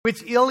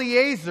which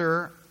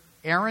Eleazar,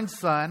 Aaron's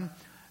son,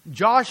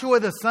 Joshua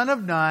the son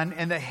of Nun,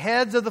 and the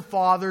heads of the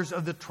fathers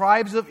of the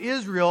tribes of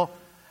Israel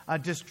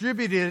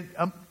distributed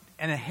an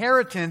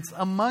inheritance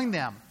among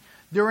them.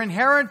 Their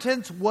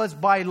inheritance was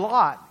by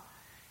lot,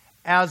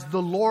 as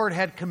the Lord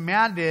had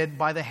commanded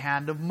by the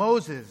hand of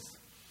Moses.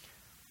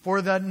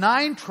 For the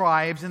 9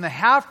 tribes and the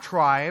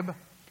half-tribe,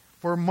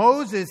 for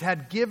Moses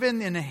had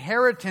given an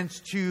inheritance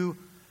to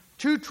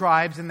 2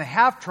 tribes and the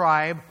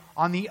half-tribe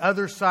on the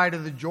other side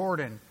of the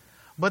Jordan.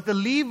 But the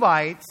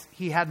Levites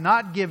he had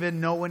not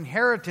given no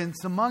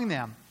inheritance among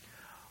them.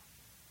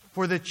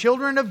 For the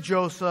children of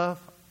Joseph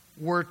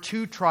were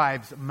 2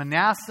 tribes,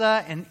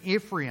 Manasseh and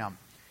Ephraim.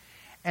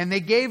 And they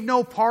gave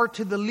no part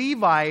to the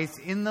Levites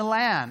in the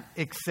land,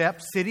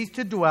 except cities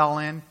to dwell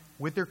in,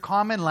 with their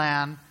common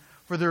land,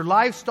 for their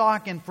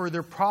livestock and for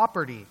their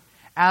property,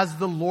 as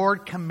the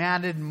Lord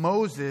commanded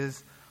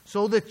Moses.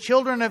 So the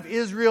children of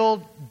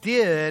Israel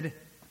did,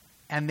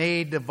 and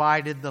they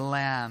divided the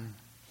land.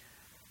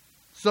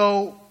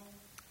 So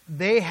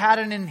they had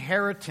an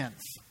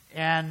inheritance,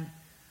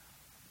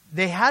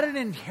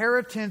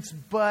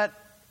 but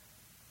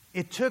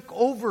it took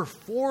over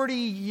 40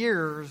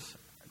 years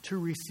to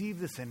receive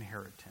this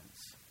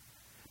inheritance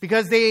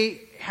because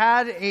they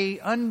had an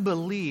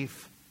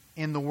unbelief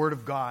in the Word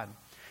of God.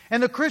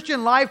 And the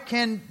Christian life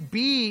can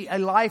be a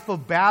life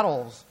of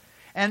battles,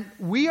 and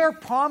we are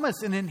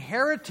promised an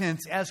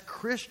inheritance as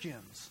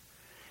Christians.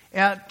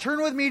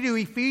 Turn with me to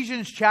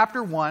Ephesians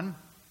chapter 1.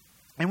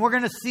 And we're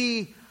going to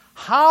see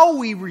how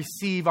we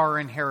receive our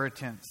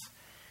inheritance.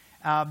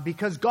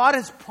 Because God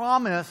has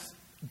promised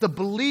the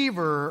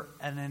believer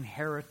an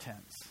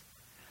inheritance.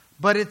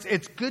 But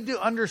it's good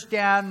to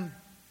understand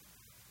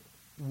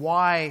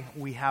why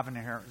we have an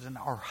inheritance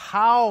or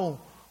how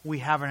we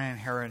have an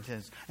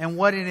inheritance and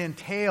what it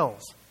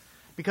entails.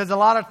 Because a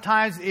lot of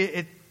times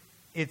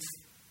it's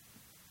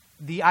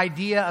the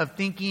idea of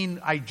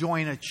thinking I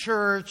join a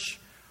church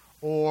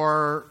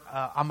or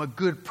I'm a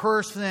good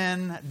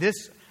person.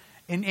 This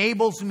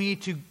enables me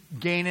to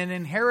gain an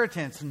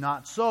inheritance.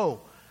 Not so.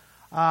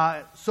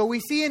 So we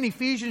see in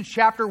Ephesians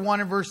chapter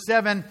 1 and verse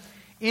 7,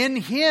 in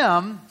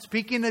Him,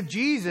 speaking of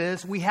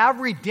Jesus, we have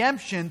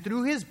redemption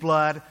through His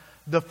blood,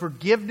 the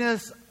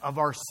forgiveness of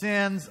our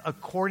sins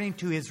according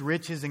to His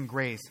riches and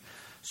grace.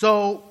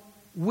 So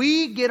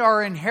we get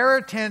our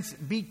inheritance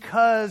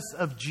because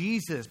of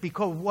Jesus,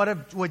 because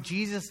what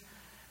Jesus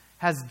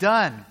has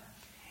done.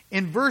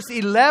 In verse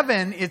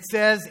 11, it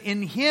says,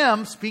 in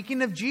Him,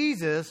 speaking of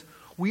Jesus,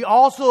 we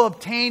also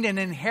obtained an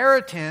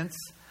inheritance,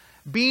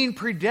 being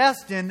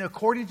predestined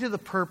according to the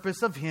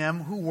purpose of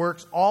Him who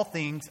works all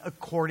things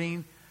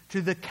according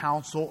to the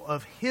counsel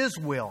of His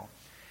will,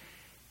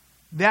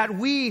 that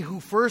we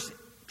who first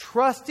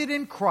trusted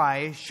in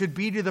Christ should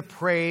be to the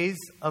praise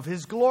of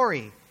His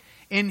glory.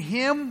 In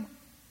Him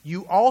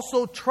you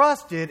also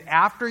trusted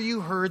after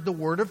you heard the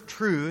word of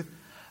truth,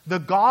 the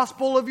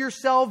gospel of your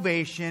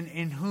salvation,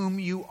 in whom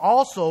you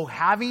also,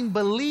 having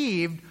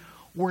believed,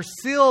 were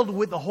sealed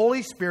with the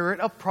Holy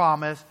Spirit of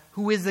promise,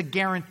 who is a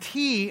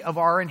guarantee of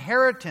our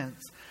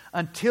inheritance,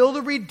 until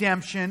the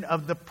redemption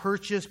of the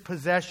purchased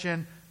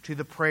possession to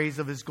the praise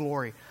of His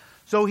glory.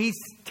 So He's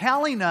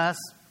telling us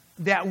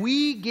that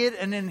we get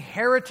an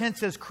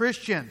inheritance as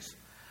Christians.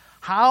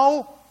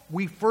 How?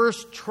 We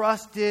first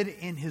trusted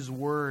in His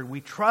Word.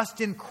 We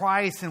trust in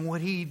Christ and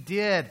what He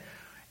did.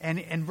 And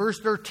in verse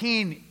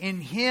 13,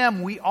 in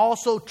Him we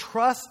also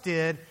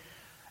trusted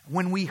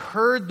when we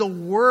heard the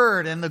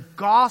Word and the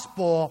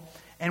gospel,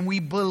 and we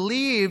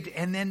believed,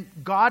 and then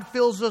God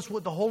fills us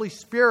with the Holy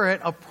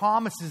Spirit of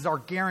promises are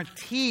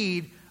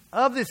guaranteed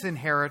of this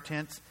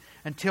inheritance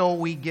until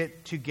we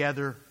get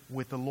together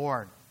with the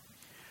Lord.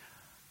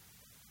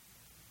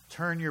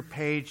 Turn your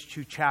page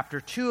to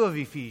chapter 2 of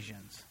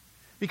Ephesians.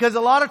 Because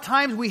a lot of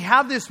times we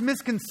have this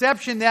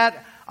misconception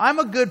that I'm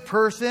a good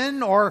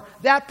person, or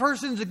that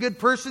person's a good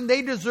person,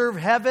 they deserve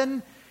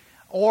heaven.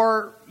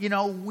 Or,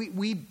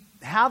 we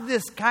have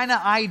this kind of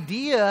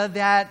idea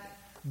that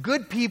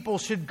good people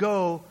should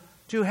go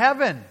to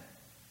heaven.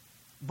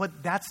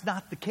 But that's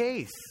not the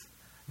case.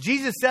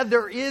 Jesus said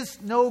there is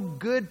no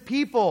good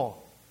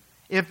people.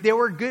 If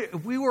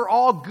we were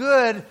all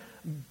good,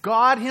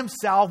 God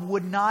Himself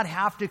would not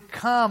have to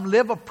come,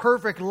 live a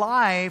perfect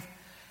life,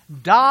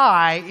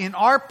 die in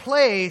our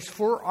place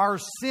for our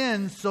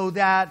sins, so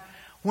that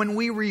when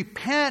we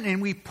repent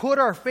and we put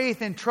our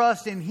faith and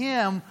trust in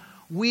Him,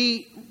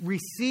 we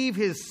receive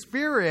His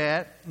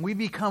Spirit, we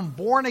become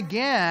born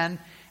again,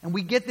 and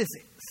we get this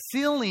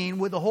sealing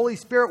with the Holy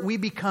Spirit. We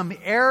become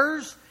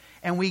heirs,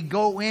 and we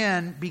go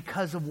in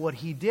because of what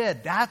He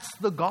did. That's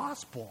the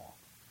gospel.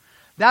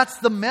 That's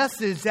the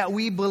message that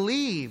we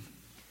believe.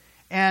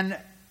 And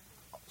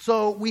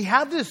so we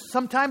have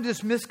sometimes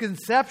this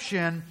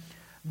misconception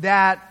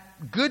that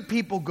good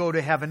people go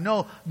to heaven.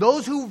 No,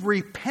 those who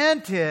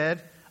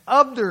repented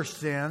of their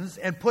sins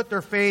and put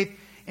their faith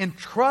and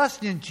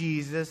trust in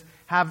Jesus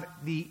have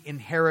the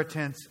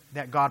inheritance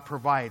that God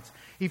provides.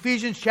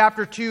 Ephesians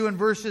chapter 2 and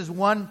verses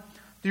 1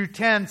 through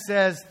 10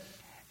 says,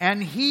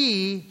 and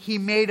he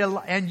made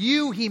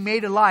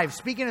alive.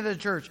 Speaking of the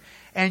church,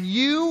 and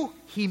you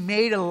he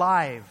made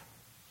alive,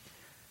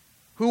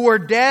 who were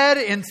dead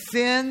in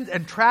sins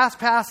and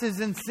trespasses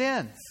and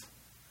sins.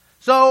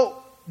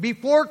 So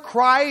before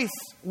Christ,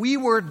 we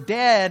were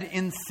dead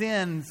in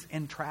sins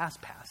and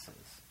trespasses.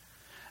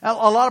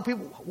 Now, a lot of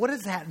people, what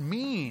does that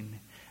mean?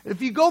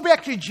 If you go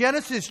back to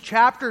Genesis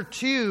chapter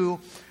 2,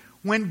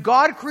 when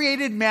God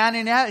created man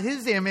in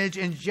His image,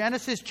 in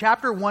Genesis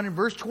chapter 1 and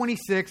verse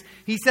 26,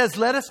 He says,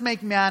 "Let us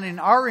make man in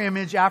our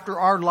image after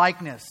our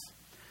likeness."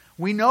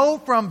 We know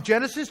from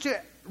Genesis to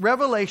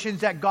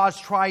Revelations that God's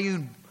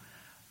triune,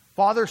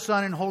 Father,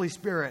 Son, and Holy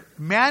Spirit.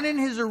 Man in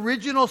his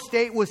original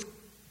state was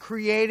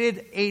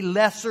created a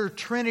lesser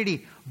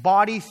trinity,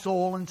 body,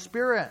 soul, and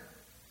spirit.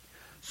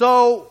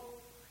 So,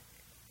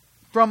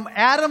 from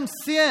Adam's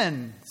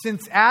sin,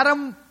 since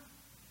Adam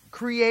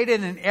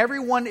created and every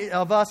one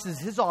of us is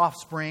his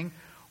offspring,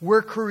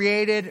 we're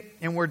created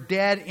and we're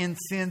dead in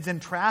sins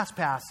and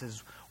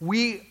trespasses.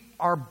 We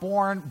are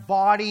born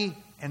body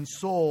and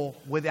soul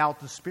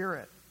without the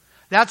Spirit.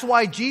 That's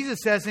why Jesus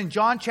says in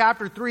John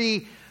chapter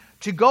 3,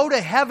 to go to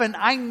heaven,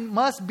 I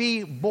must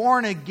be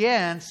born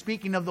again,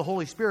 speaking of the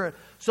Holy Spirit.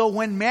 So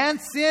when man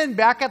sinned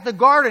back at the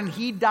garden,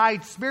 he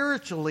died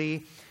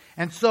spiritually.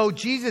 And so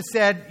Jesus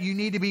said, you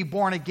need to be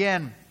born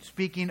again,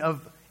 speaking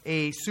of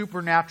a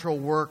supernatural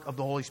work of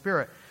the Holy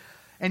Spirit.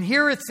 And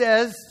here it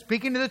says,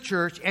 speaking to the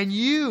church, and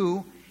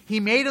you he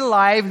made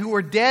alive who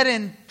were dead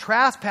in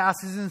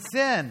trespasses and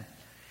sin,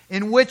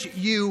 in which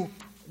you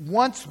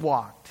once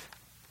walked.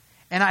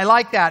 And I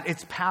like that.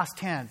 It's past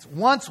tense.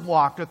 Once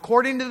walked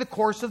according to the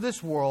course of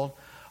this world,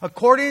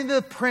 according to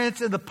the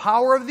prince of the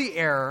power of the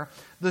air,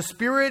 the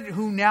spirit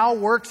who now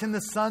works in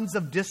the sons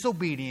of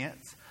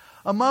disobedience,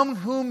 among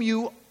whom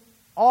we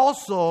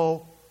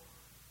also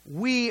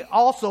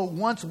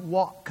once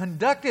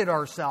conducted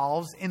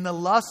ourselves in the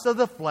lusts of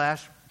the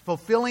flesh,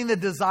 fulfilling the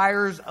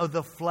desires of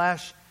the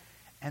flesh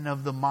and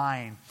of the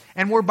mind.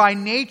 And were by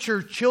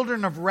nature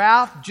children of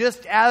wrath,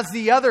 just as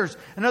the others.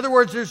 In other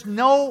words, there's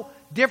no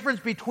difference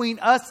between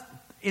us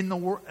in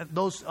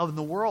those of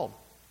the world.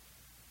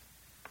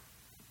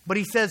 But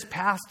he says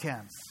past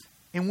tense,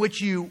 in which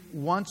you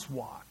once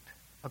walked,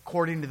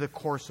 according to the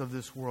course of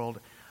this world,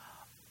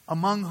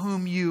 among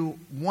whom you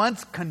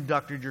once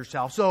conducted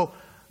yourself. So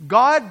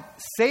God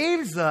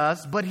saves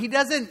us, but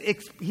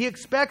He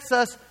expects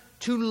us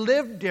to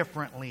live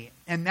differently,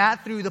 and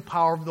that through the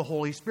power of the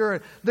Holy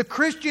Spirit. The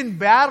Christian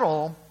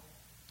battle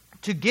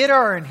to get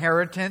our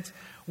inheritance,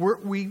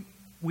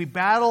 we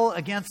battle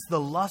against the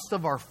lust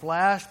of our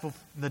flesh,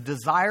 the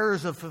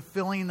desires of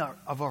fulfilling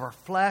of our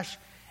flesh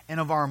and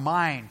of our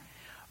mind.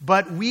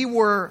 But we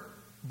were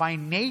by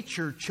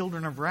nature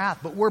children of wrath,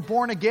 but we're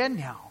born again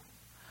now.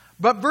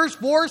 But verse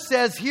 4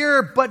 says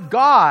here, but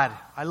God.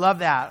 I love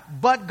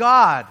that. But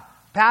God.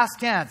 Past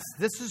tense.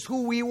 This is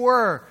who we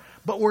were.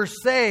 But we're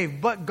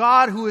saved. But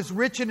God, who is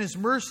rich in His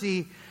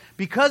mercy,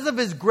 because of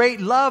His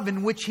great love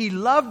in which He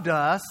loved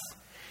us,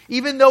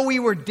 even though we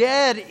were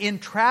dead in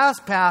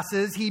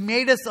trespasses, He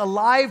made us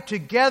alive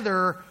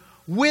together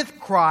with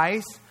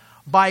Christ.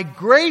 By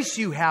grace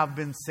you have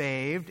been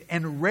saved,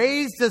 and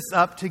raised us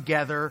up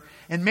together,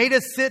 and made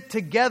us sit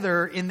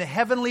together in the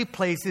heavenly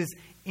places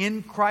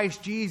in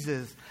Christ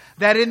Jesus,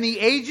 that in the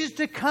ages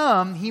to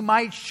come He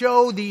might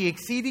show the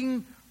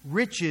exceeding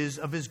riches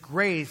of His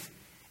grace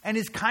and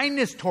His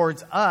kindness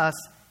towards us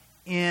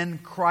in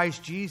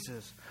Christ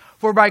Jesus.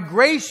 For by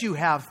grace you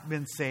have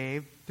been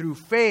saved through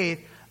faith,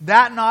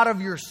 that not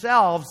of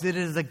yourselves, it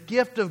is a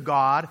gift of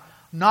God,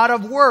 not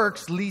of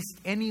works, lest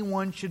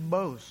anyone should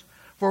boast.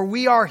 For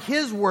we are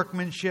His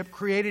workmanship,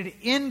 created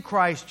in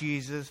Christ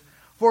Jesus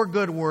for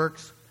good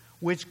works,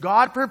 which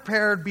God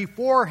prepared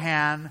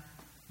beforehand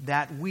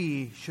that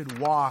we should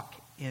walk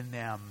in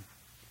them.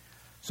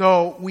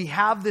 So we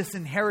have this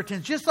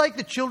inheritance, just like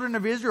the children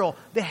of Israel.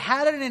 They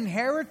had an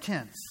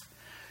inheritance.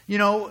 You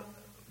know,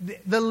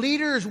 the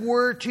leaders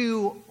were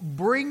to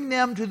bring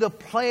them to the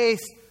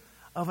place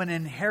of an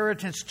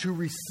inheritance to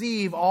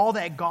receive all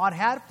that God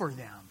had for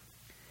them.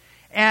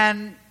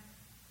 And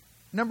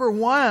number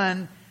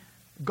one,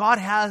 God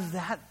has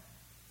that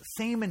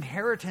same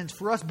inheritance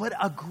for us, but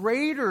a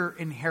greater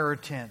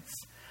inheritance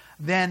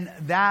than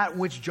that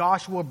which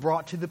Joshua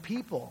brought to the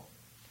people.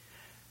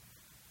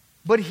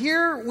 But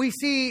here we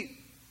see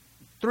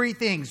three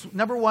things.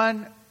 Number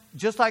one,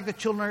 just like the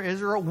children of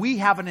Israel, we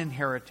have an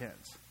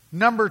inheritance.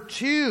 Number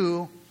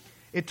two,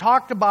 it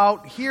talked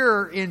about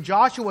here in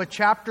Joshua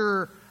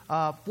chapter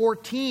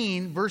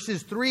 14,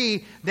 verses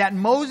 3, that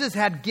Moses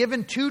had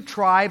given 2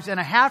 tribes and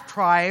a half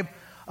tribe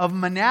of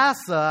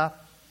Manasseh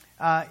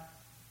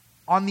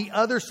on the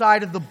other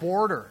side of the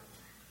border.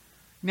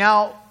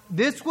 Now,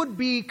 this would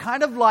be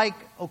kind of like,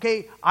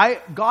 okay,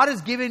 God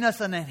is giving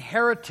us an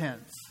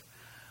inheritance.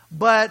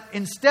 But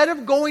instead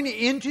of going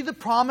into the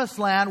promised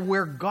land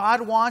where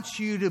God wants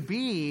you to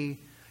be,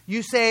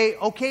 you say,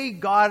 okay,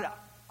 God,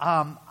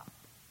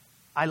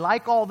 I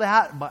like all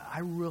that, but I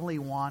really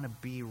want to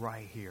be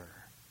right here.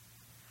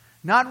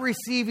 Not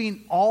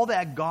receiving all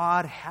that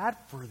God had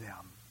for them.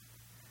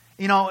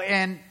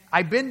 And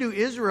I've been to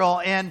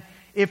Israel, and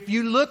if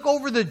you look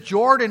over the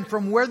Jordan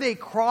from where they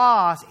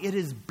cross, it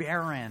is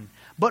barren.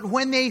 But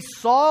when they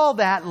saw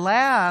that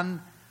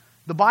land,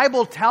 the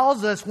Bible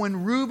tells us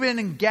when Reuben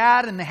and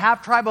Gad and the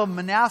half-tribe of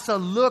Manasseh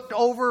looked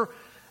over,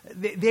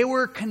 they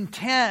were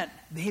content.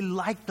 They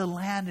liked the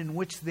land in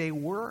which they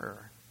were.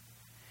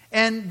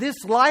 And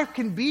this life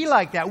can be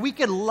like that. We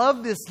can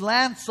love this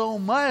land so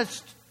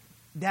much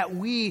that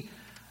we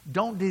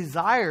don't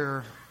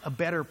desire a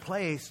better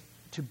place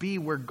to be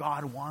where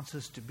God wants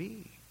us to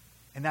be.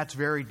 And that's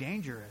very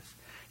dangerous.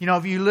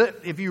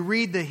 If you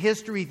read the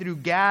history through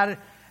Gad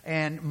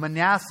and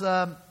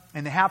Manasseh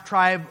and the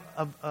half-tribe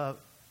of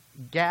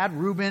Gad,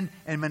 Reuben,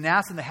 and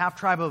Manasseh, and the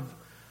half-tribe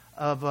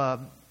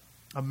of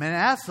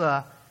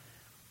Manasseh,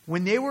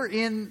 when they were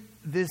in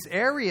this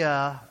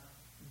area,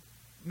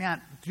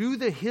 man, through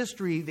the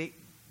history,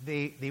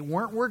 they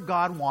weren't where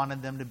God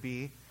wanted them to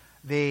be.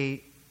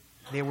 They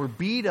were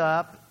beat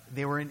up.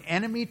 They were in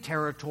enemy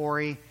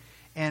territory.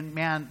 And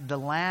man, the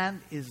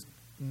land is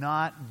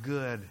not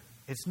good.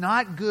 It's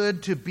not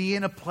good to be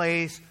in a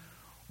place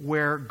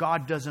where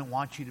God doesn't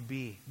want you to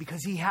be,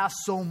 because He has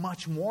so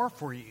much more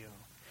for you.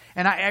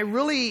 And I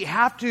really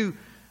have to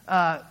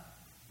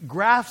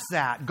grasp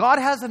that. God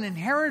has an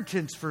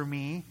inheritance for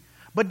me,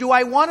 but do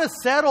I want to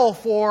settle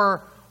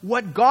for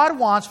what God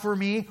wants for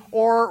me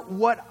or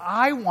what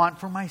I want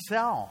for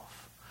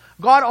myself?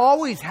 God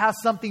always has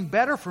something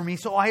better for me,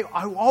 so I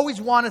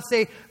always want to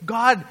say,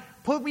 God,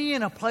 put me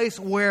in a place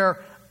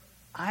where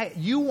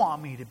you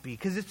want me to be,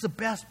 because it's the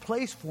best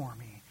place for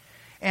me.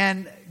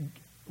 And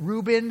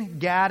Reuben,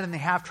 Gad, and the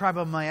half-tribe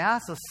of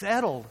Manasseh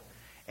settled.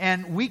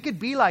 And we could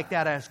be like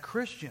that as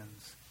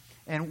Christians.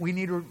 And we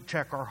need to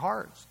check our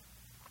hearts.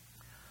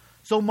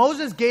 So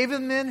Moses gave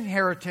them the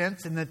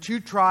inheritance, and the two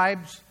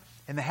tribes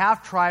and the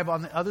half-tribe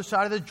on the other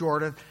side of the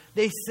Jordan,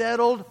 they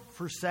settled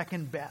for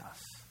second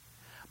best.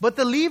 But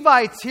the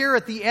Levites here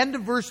at the end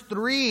of verse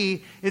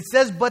 3, it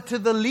says, but to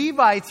the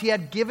Levites He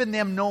had given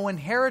them no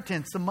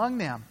inheritance among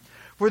them.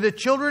 For the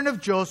children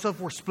of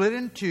Joseph were split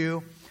in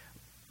two,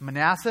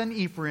 Manasseh and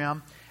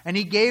Ephraim, and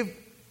He gave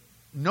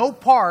no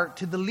part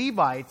to the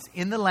Levites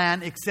in the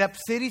land except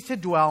cities to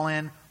dwell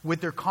in with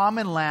their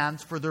common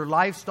lands for their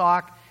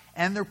livestock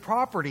and their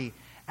property,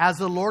 as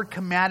the Lord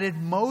commanded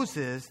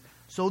Moses.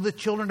 So the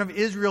children of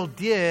Israel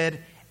did,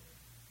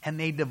 and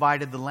they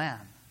divided the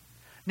land.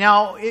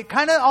 Now, it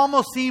kind of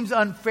almost seems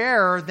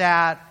unfair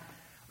that,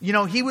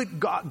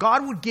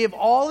 God would give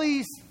all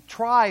these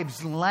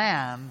tribes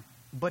land,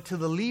 but to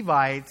the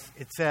Levites,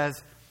 it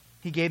says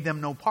He gave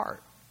them no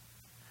part.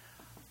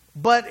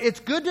 But it's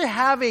good to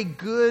have a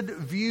good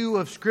view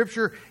of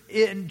Scripture.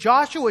 In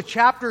Joshua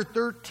chapter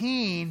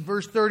 13,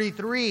 verse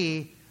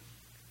 33,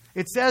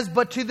 it says,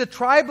 but to the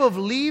tribe of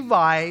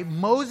Levi,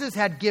 Moses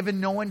had given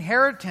no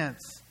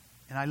inheritance.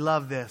 And I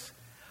love this.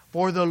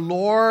 For the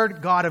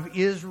Lord God of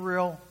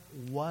Israel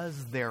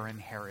was their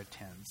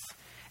inheritance.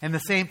 And the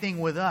same thing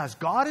with us.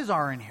 God is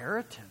our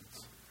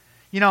inheritance.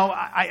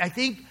 I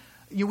think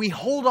we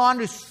hold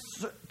on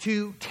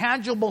to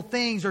tangible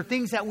things, or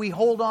things that we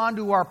hold on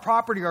to, our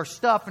property, our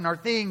stuff, and our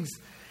things.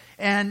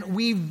 And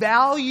we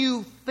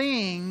value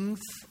things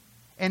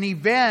and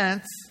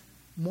events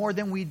more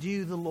than we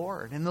do the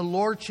Lord. And the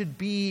Lord should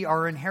be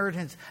our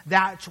inheritance.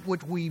 That's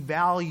what we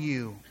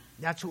value.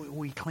 That's what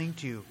we cling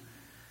to.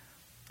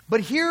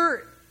 But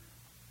here,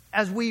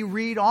 as we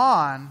read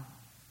on,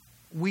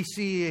 we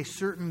see a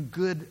certain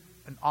good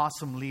and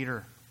awesome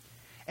leader.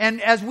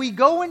 And as we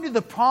go into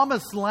the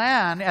promised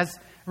land,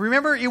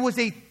 remember, it was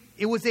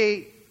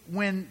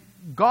when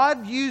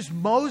God used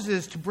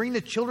Moses to bring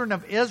the children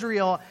of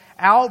Israel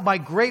out by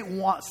great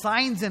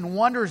signs and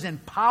wonders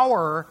and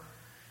power.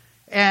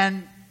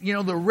 And,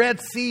 the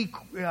Red Sea,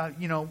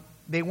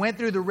 they went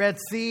through the Red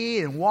Sea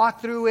and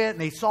walked through it, and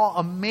they saw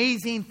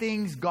amazing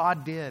things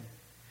God did.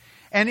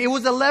 And it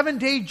was an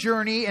 11-day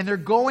journey, and they're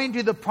going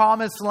to the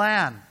promised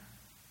land.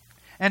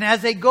 And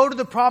as they go to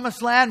the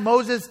promised land,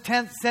 Moses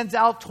sends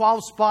out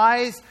 12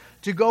 spies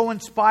to go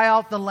and spy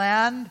out the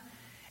land.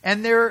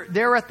 And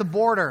they're at the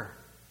border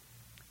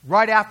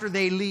right after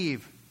they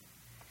leave.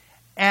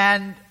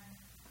 And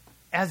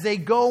as they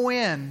go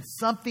in,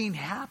 something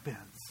happens.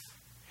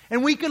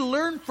 And we can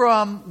learn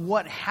from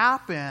what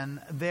happened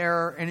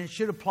there, and it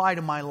should apply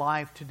to my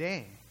life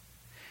today.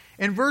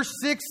 In verse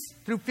 6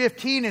 through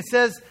 15, it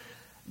says,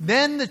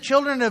 then the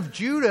children of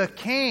Judah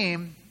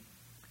came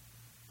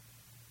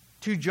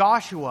to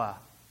Joshua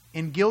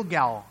in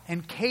Gilgal,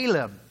 and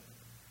Caleb,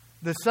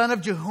 the son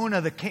of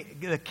Jehunah, the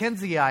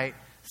Kenizzite,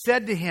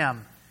 said to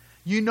him,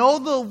 you know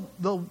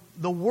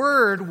the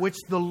word which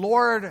the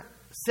Lord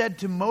said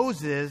to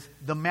Moses,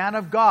 the man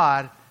of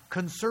God,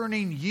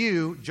 concerning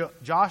you,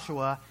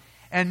 Joshua,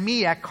 and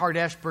me at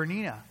Kadesh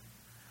Barnea.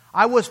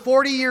 I was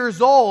 40 years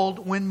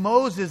old when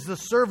Moses, the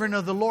servant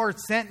of the Lord,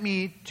 sent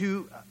me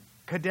to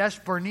Kadesh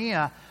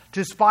Barnea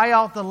to spy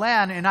out the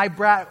land, and I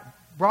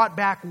brought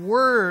back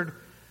word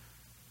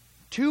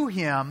to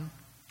him,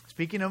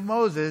 speaking of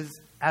Moses,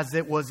 as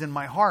it was in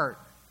my heart.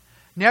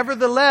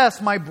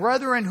 Nevertheless, my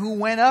brethren who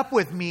went up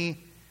with me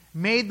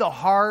made the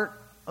heart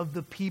of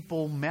the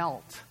people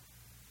melt,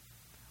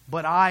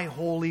 but I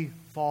wholly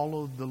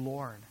followed the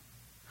Lord.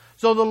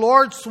 So the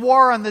Lord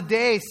swore on the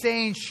day,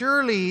 saying,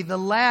 surely the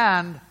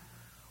land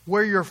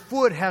where your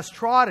foot has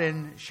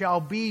trodden shall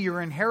be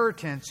your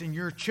inheritance and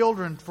your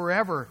children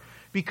forever,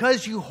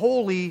 because you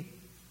wholly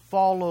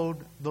followed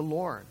the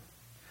Lord.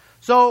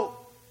 So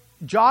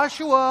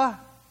Joshua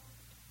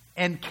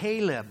and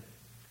Caleb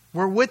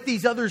were with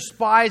these other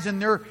spies,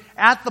 and they're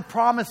at the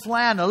promised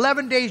land.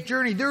 11 days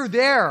journey, they're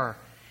there,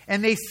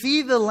 and they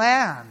see the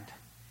land.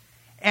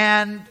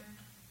 And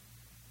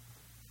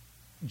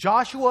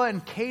Joshua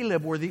and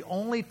Caleb were the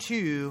only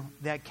two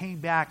that came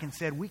back and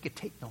said, we could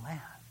take the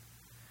land.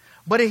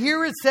 But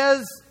here it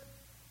says,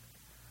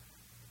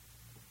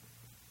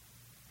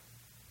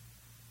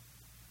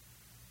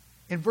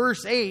 in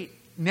verse 8,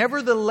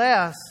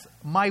 nevertheless,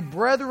 my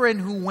brethren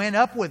who went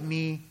up with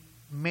me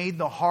made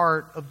the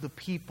heart of the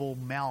people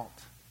melt.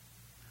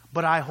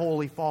 But I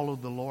wholly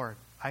followed the Lord.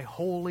 I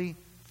wholly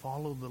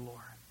followed the Lord.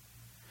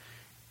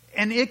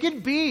 And it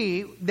could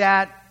be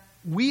that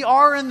we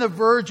are in the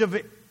verge of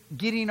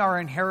getting our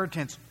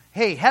inheritance.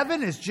 Hey,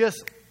 heaven is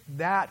just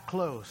that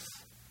close.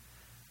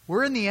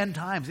 We're in the end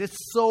times. It's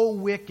so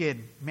wicked.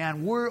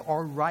 Man, we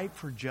are ripe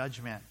for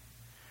judgment.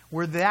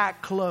 We're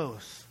that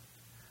close.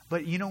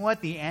 But you know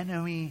what? The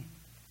enemy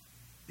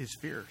is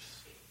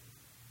fierce.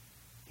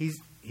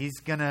 He's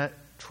going to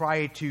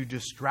try to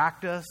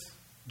distract us,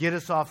 get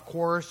us off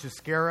course, to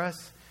scare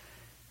us,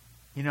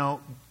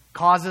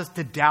 cause us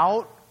to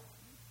doubt.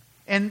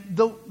 And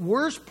the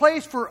worst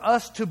place for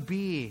us to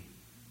be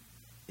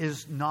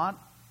is not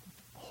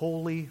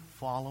wholly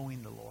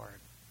following the Lord.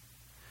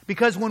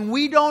 Because when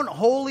we don't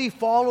wholly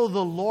follow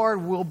the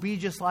Lord, we'll be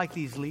just like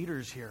these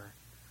leaders here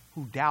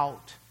who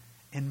doubt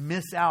and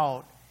miss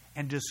out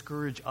and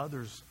discourage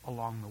others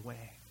along the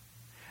way.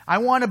 I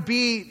want to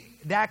be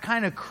that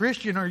kind of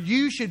Christian, or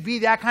you should be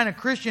that kind of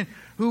Christian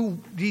who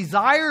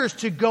desires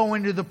to go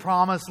into the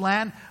promised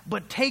land,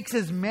 but takes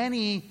as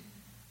many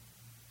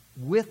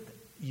with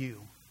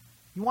you.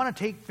 You want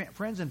to take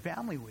friends and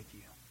family with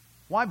you.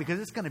 Why? Because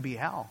it's going to be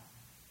hell.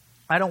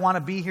 I don't want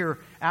to be here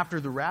after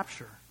the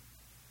rapture.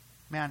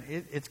 Man,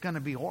 it's going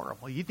to be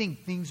horrible. You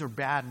think things are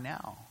bad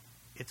now.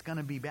 It's going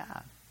to be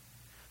bad.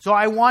 So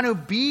I want to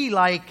be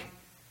like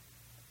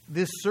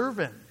this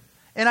servant.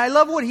 And I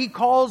love what he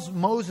calls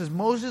Moses.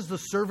 Moses, the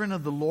servant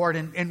of the Lord.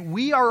 And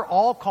we are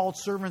all called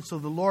servants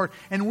of the Lord.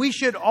 And we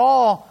should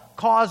all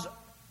cause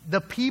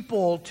the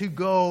people to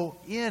go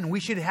in. We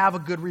should have a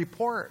good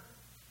report.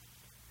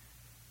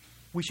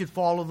 We should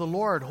follow the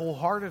Lord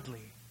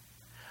wholeheartedly.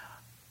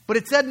 But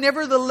it said,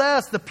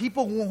 nevertheless, the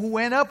people who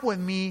went up with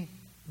me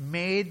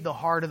made the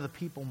heart of the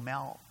people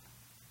melt.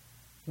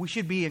 We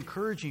should be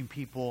encouraging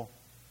people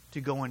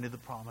to go into the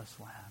promised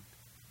land.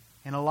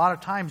 And a lot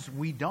of times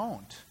we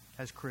don't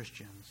as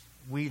Christians.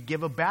 We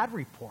give a bad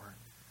report.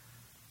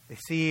 They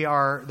see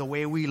the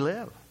way we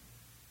live.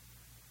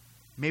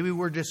 Maybe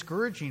we're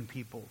discouraging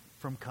people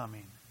from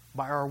coming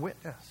by our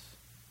witness.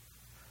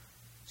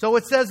 So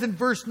it says in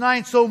verse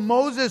 9, so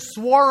Moses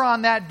swore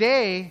on that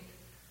day.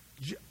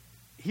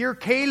 Here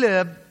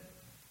Caleb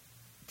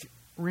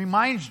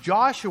reminds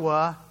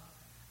Joshua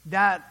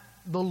that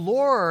the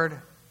Lord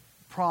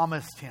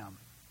promised him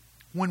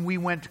when we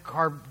went to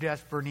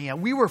Kadesh Barnea.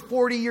 We were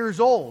 40 years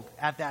old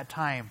at that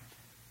time.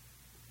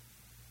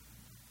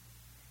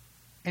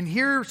 And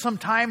here some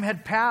time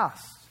had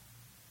passed.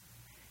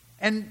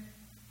 And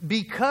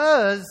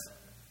because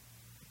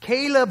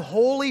Caleb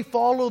wholly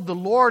followed the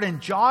Lord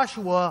and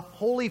Joshua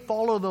wholly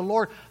followed the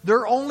Lord,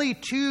 they're only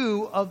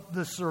two of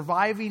the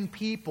surviving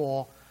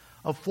people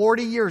of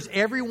 40 years.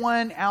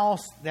 Everyone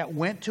else that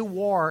went to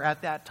war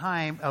at that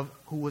time,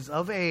 who was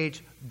of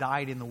age,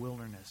 died in the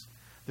wilderness.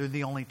 They're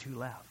the only two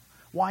left.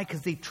 Why?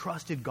 Because they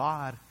trusted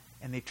God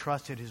and they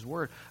trusted His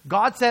word.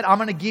 God said, I'm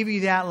going to give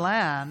you that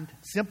land.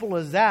 Simple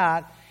as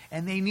that.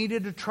 And they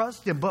needed to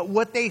trust Him. But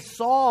what they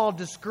saw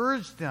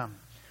discouraged them.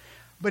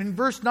 But in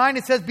verse 9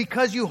 it says,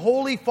 because you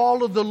wholly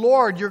followed the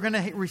Lord, you're going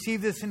to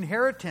receive this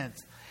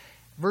inheritance.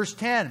 Verse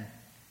 10,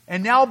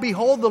 and now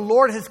behold, the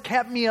Lord has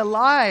kept me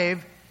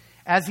alive,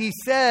 as He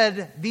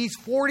said, these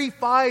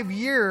 45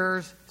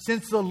 years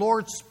since the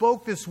Lord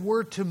spoke this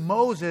word to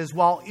Moses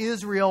while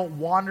Israel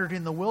wandered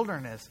in the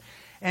wilderness.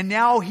 And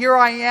now here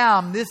I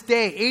am this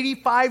day,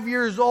 85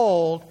 years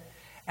old.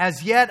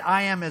 As yet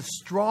I am as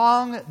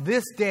strong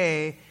this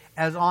day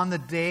as on the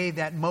day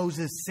that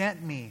Moses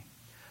sent me.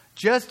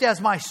 Just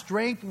as my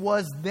strength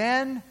was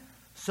then,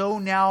 so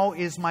now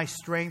is my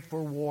strength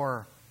for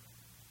war.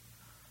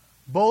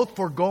 Both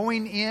for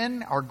going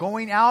in, or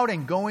going out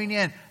and going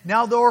in.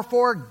 Now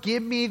therefore,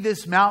 give me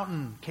this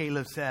mountain,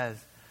 Caleb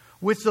says,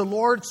 which the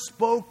Lord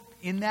spoke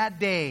in that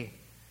day.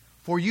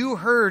 For you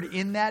heard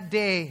in that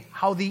day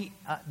how the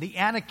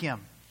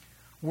Anakim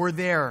were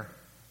there,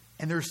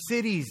 and their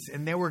cities,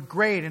 and they were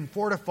great and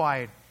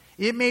fortified.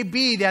 It may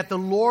be that the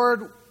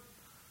Lord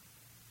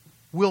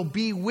will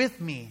be with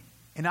me,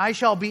 and I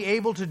shall be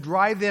able to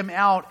drive them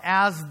out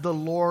as the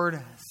Lord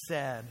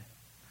said.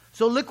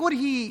 So look what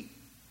he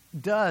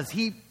does.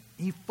 He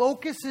He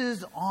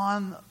focuses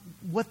on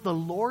what the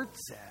Lord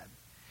said.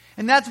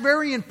 And that's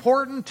very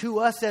important to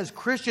us as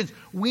Christians.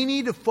 We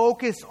need to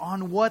focus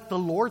on what the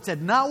Lord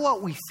said, not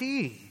what we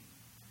see.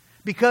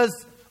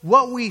 Because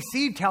what we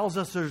see tells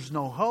us there's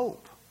no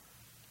hope.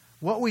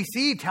 What we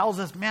see tells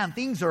us, man,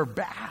 things are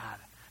bad.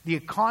 The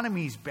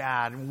economy's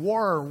bad.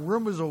 War,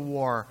 rumors of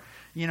war,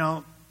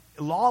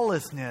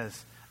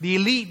 lawlessness. The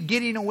elite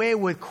getting away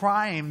with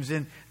crimes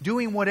and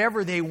doing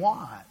whatever they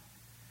want.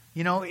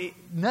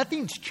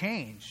 Nothing's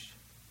changed.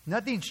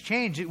 Nothing's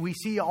changed. We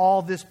see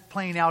all this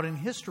playing out in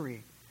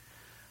history.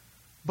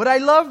 But I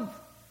love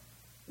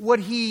what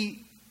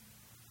he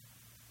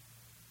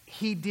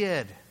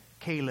did,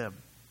 Caleb.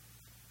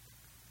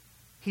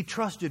 He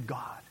trusted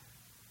God.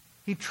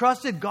 He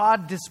trusted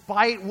God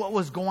despite what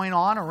was going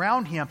on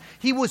around him.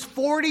 He was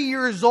 40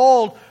 years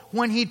old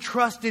when he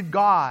trusted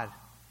God.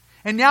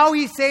 And now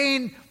he's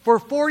saying, for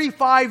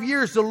 45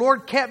 years, the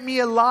Lord kept me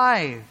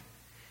alive.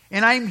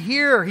 And I'm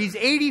here. He's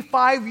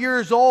 85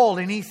 years old.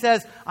 And he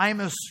says, I am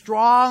as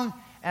strong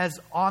as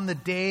on the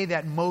day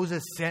that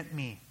Moses sent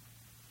me.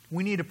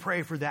 We need to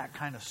pray for that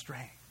kind of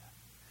strength,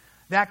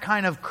 that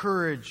kind of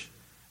courage,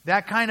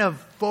 that kind of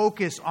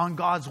focus on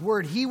God's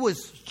Word. He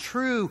was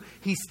true.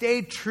 He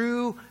stayed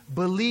true,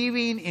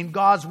 believing in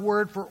God's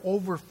Word for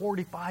over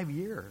 45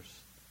 years.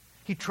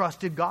 He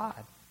trusted God.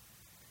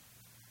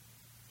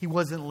 He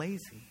wasn't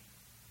lazy.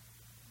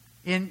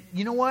 And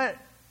you know what?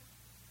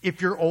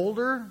 If you're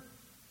older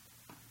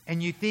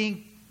and you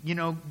think,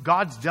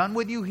 God's done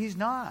with you, He's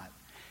not.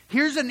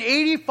 Here's an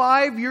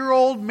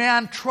 85-year-old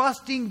man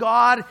trusting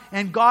God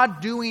and God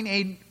doing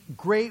a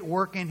great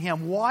work in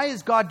him. Why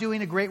is God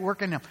doing a great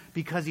work in him?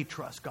 Because he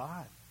trusts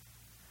God.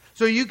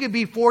 So you could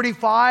be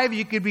 45,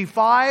 you could be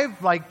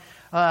 5, like,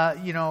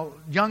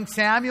 young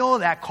Samuel,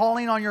 that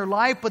calling on your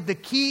life. But the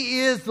key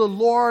is the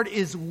Lord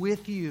is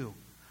with you.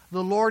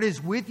 The Lord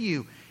is with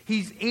you.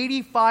 He's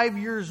 85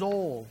 years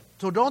old.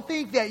 So don't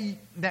think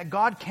that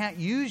God can't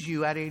use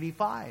you at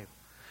 85.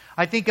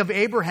 I think of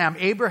Abraham.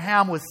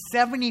 Abraham was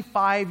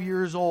 75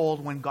 years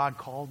old when God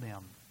called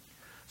him.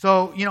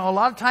 So, a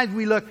lot of times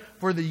we look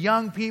for the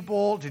young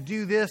people to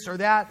do this or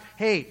that.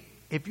 Hey,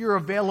 if you're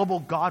available,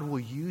 God will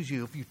use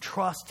you. If you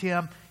trust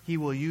Him, He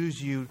will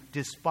use you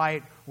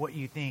despite what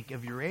you think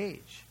of your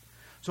age.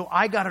 So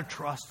I got to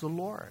trust the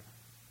Lord.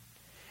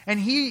 And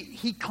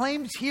he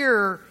claims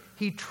here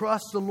he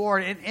trusts the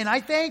Lord. And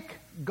I thank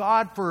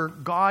God for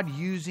God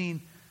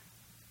using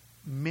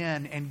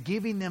men and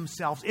giving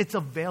themselves its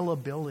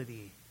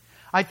availability.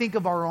 I think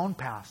of our own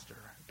pastor,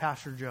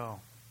 Pastor Joe.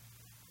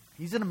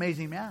 He's an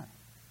amazing man.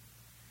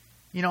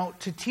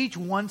 To teach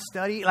one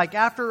study, like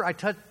after I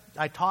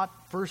taught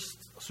first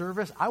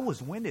service, I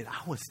was winded.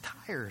 I was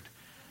tired.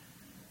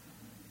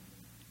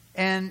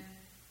 And,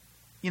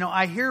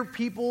 I hear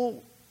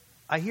people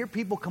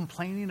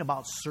complaining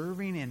about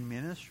serving in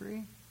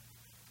ministry.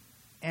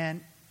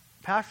 And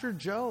Pastor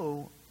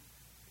Joe,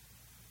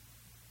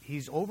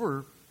 he's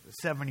over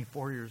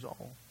 74 years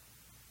old.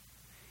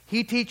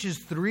 He teaches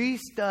 3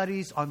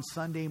 studies on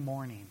Sunday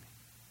morning.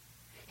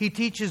 He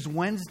teaches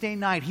Wednesday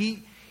night.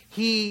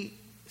 He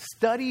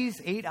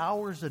studies 8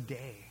 hours a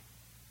day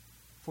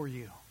for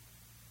you.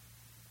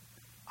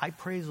 I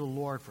praise the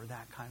Lord for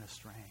that kind of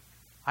strength.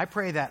 I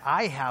pray that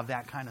I have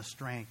that kind of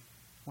strength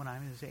when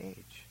I'm His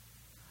age.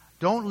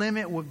 Don't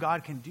limit what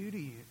God can do to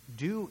you.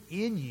 Do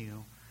in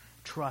you.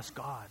 Trust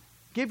God.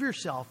 Give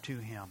yourself to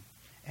Him,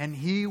 and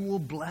He will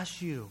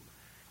bless you.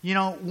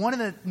 One of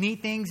the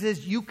neat things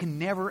is you can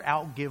never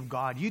outgive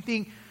God. You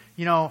think,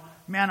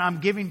 man,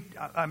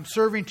 I'm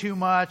serving too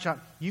much.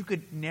 You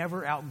could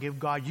never outgive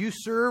God. You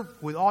serve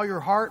with all your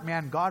heart,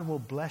 man, God will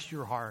bless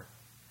your heart.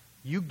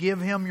 You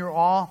give Him your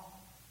all,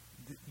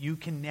 you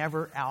can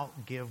never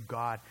outgive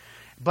God.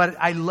 But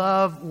I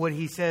love what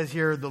he says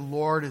here, the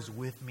Lord is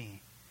with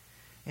me,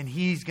 and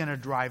He's going to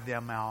drive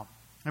them out.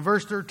 In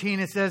verse 13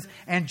 it says,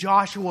 and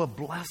Joshua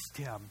blessed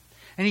him.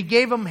 And he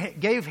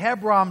gave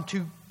Hebron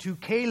to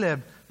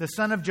Caleb, the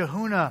son of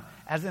Jehunah,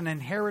 as an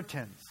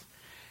inheritance.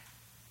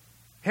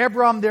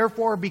 Hebron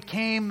therefore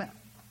became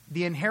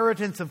the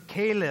inheritance of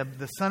Caleb,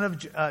 the son of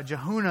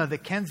Jehunah, the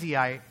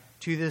Kenizzite,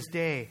 to this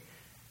day.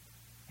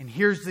 And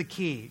here's the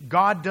key.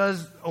 God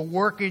does a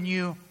work in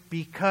you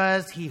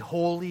because He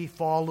wholly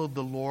followed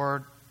the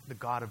Lord, the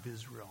God of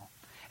Israel.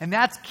 And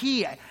that's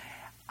key.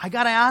 I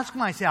got to ask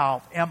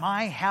myself, am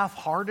I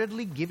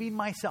half-heartedly giving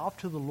myself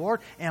to the Lord?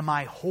 Am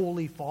I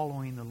wholly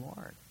following the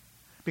Lord?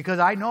 Because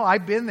I know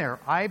I've been there.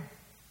 I've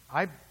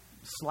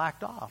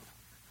slacked off.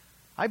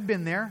 I've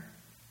been there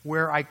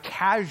where I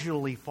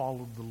casually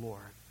followed the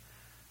Lord.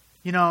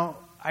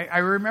 I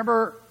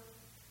remember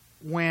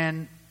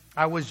when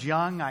I was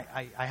young,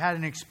 I had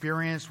an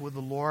experience with the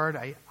Lord.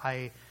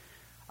 I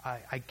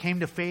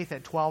came to faith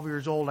at 12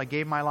 years old. I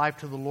gave my life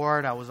to the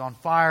Lord. I was on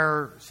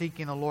fire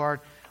seeking the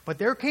Lord. But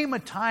there came a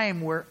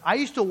time where I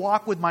used to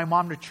walk with my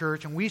mom to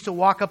church, and we used to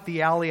walk up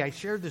the alley. I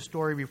shared this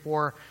story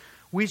before.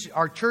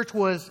 Our church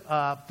was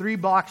 3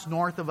 blocks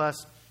north of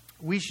us.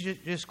 We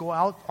should just go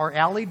out our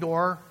alley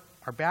door,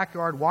 our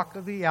backyard, walk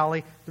up the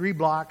alley, 3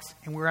 blocks,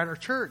 and we're at our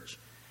church.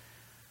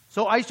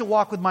 So I used to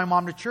walk with my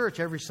mom to church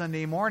every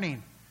Sunday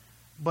morning.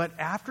 But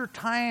after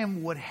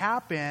time, what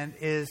happened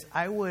is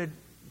I would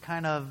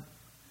kind of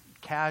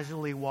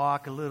casually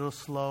walk a little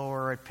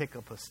slower. I'd pick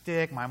up a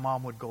stick. My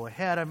mom would go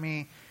ahead of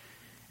me.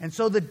 And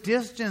so the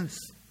distance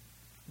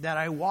that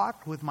I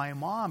walked with my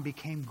mom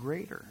became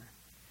greater.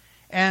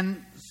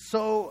 And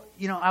so,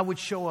 I would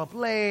show up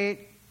late.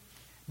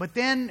 But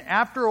then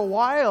after a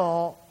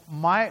while,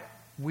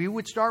 we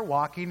would start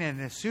walking. And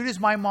as soon as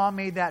my mom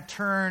made that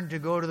turn to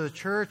go to the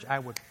church, I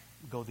would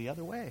go the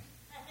other way.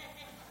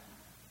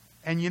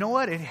 And you know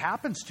what? It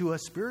happens to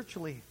us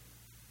spiritually.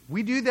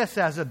 We do this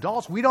as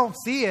adults. We don't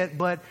see it,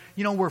 but,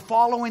 we're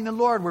following the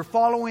Lord. We're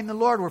following the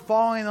Lord. We're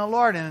following the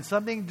Lord. And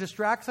something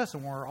distracts us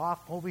and we're off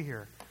over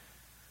here.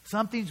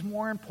 Something's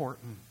more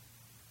important.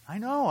 I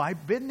know.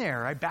 I've been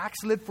there. I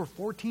backslid for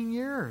 14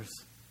 years.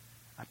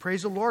 I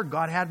praise the Lord.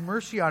 God had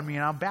mercy on me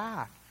and I'm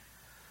back.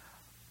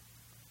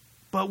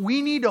 But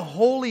we need to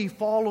wholly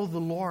follow the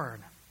Lord.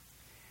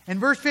 In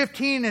verse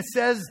 15, it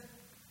says,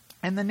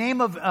 and the name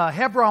of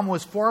Hebron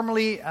was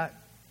formerly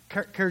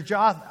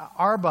Kirjath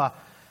Arba.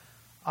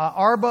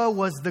 Arba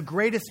was the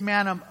greatest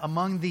man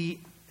among the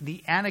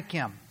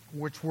Anakim,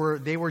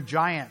 they were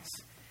giants.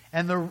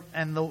 Then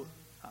the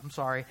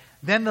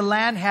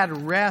land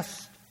had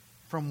rest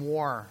from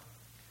war.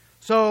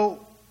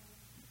 So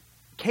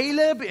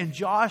Caleb and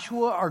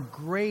Joshua are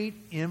great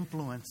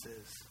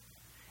influences.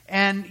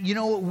 And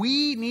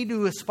we need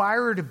to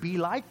aspire to be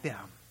like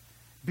them.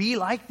 Be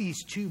like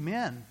these two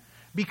men.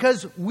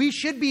 Because we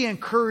should be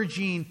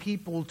encouraging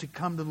people to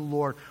come to the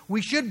Lord.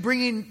 We should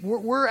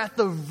we're at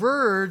the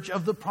verge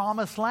of the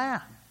promised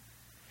land.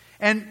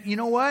 And you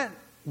know what?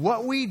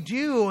 What we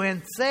do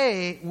and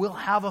say will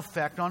have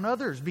effect on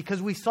others.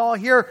 Because we saw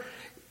here,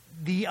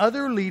 the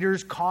other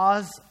leaders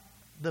cause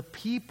the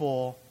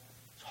people's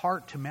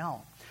heart to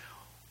melt.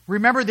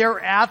 Remember, they're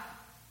at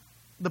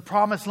the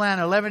promised land,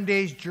 11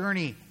 days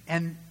journey.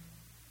 And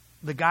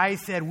the guy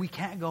said, we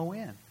can't go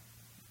in.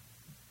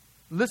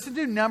 Listen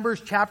to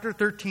Numbers chapter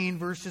 13,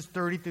 verses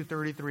 30 through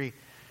 33.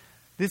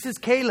 This is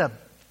Caleb,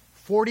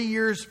 40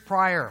 years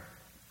prior.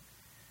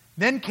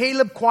 Then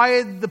Caleb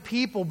quieted the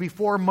people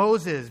before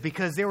Moses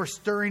because they were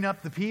stirring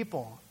up the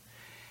people.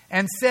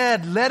 And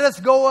said, let us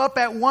go up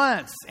at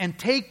once and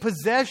take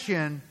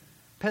possession,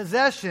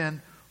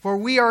 for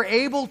we are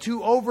able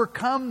to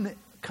overcome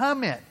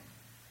it.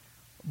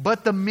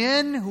 But the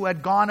men who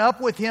had gone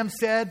up with him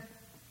said,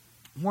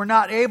 we're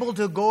not able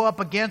to go up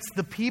against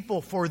the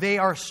people, for they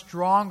are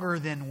stronger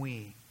than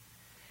we.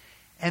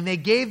 And they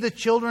gave the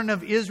children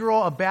of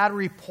Israel a bad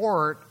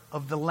report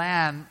of the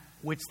land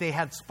which they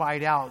had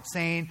spied out,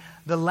 saying,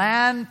 the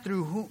land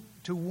to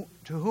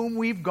whom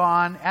we've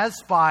gone as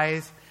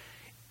spies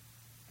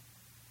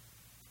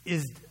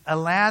is a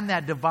land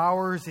that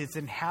devours its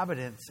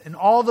inhabitants. And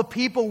all the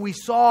people we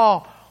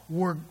saw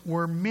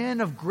were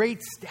men of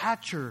great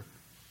stature.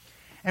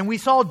 And we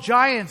saw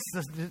giants,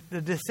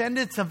 the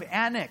descendants of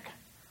Anak.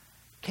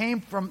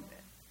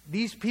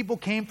 These people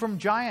came from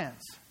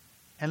giants.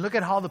 And look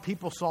at how the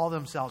people saw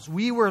themselves.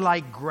 We were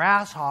like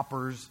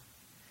grasshoppers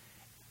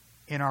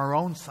in our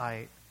own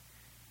sight.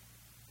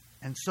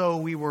 And so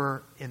we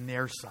were in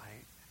their sight.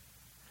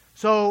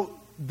 So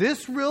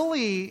this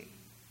really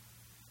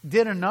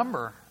did a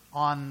number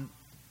on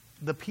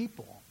the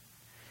people.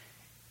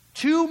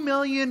 2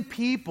 million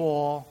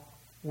people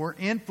were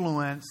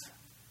influenced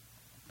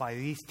by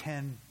these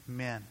 10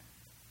 men.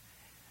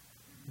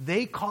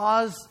 They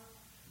caused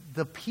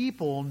the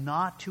people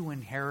not to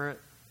inherit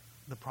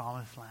the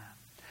promised land.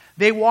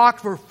 They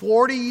walked for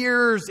 40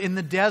 years in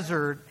the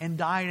desert and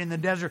died in the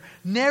desert,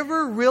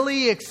 never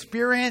really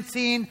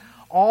experiencing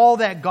all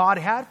that God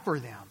had for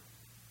them.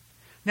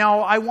 Now,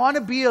 I want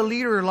to be a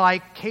leader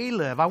like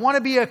Caleb. I want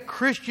to be a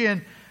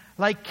Christian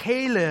like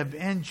Caleb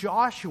and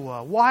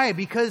Joshua. Why?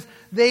 Because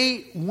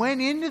they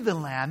went into the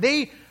land.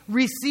 They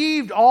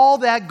received all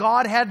that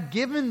God had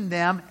given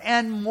them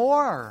and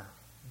more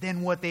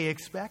than what they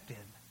expected.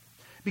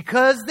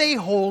 Because they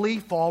wholly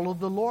followed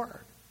the Lord.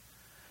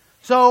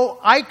 So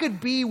I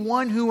could be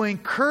one who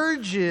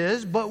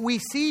encourages, but we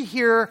see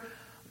here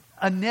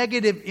a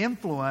negative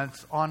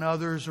influence on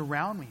others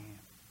around me.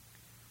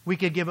 We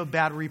could give a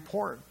bad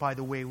report by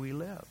the way we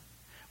live.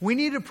 We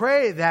need to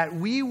pray that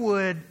we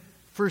would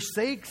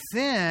forsake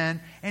sin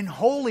and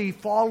wholly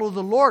follow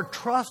the Lord.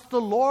 Trust the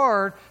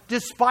Lord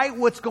despite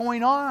what's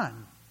going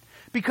on.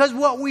 Because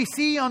what we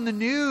see on the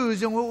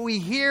news and what we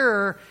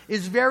hear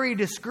is very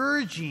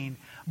discouraging.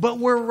 But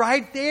we're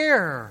right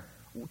there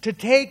to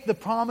take the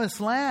promised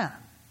land.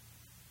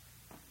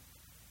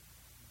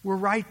 We're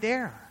right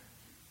there.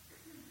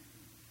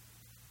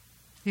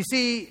 You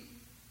see,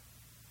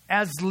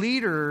 as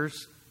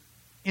leaders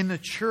in the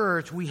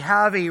church, we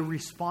have a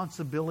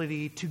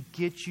responsibility to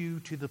get you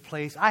to the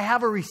place. I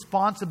have a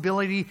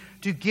responsibility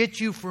to get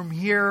you from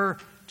here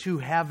to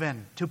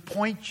heaven, to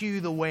point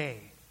you the way.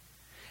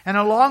 And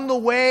along the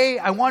way,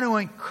 I want to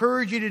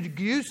encourage you to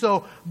do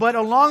so. But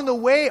along the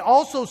way,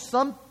 also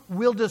some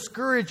will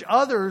discourage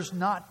others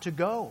not to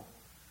go.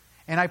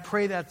 And I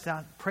pray that's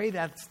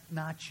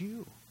not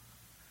you.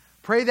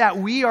 Pray that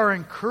we are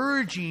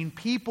encouraging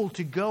people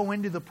to go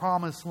into the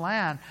promised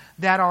land,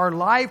 that our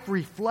life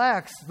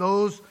reflects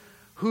those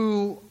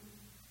who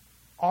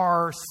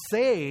are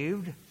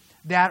saved,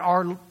 that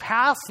our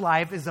past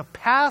life is a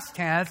past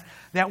tense,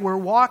 that we're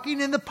walking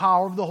in the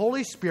power of the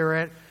Holy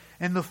Spirit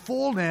and the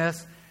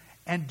fullness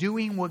and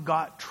doing what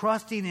God,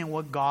 trusting in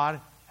what God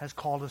has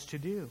called us to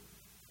do.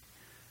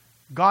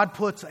 God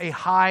puts a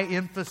high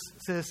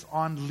emphasis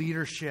on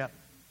leadership.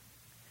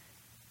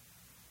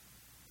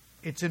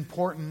 It's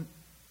important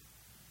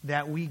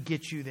that we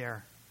get you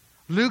there.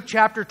 Luke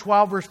chapter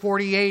 12 verse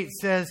 48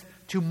 says,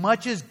 "To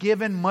much is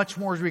given, much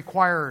more is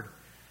required."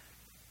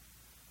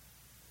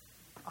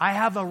 I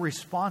have a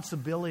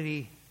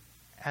responsibility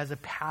as a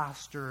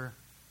pastor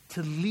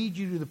to lead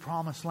you to the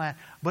promised land.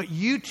 But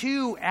you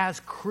too, as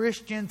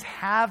Christians,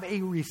 have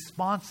a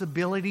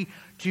responsibility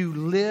to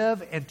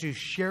live and to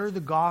share the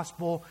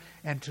gospel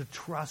and to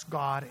trust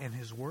God and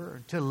His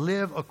Word, to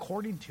live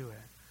according to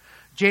it.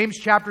 James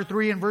chapter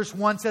 3 and verse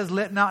 1 says,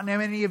 "Let not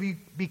many of you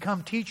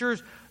become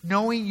teachers,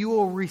 knowing you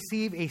will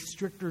receive a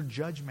stricter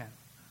judgment."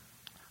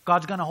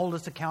 God's going to hold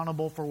us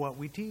accountable for what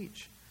we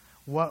teach,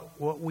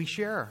 what we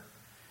share.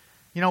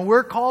 You know,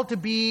 we're called to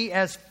be,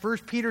 as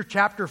 1 Peter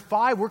chapter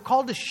 5, we're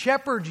called to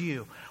shepherd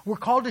you. We're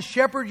called to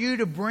shepherd you,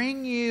 to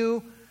bring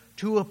you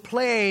to a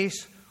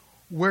place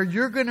where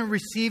you're going to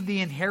receive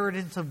the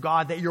inheritance of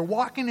God, that you're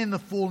walking in the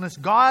fullness.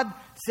 God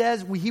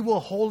says He will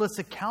hold us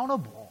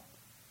accountable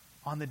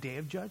on the day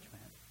of judgment.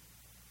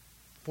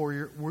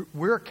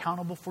 We're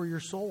accountable for your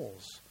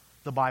souls,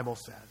 the Bible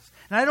says.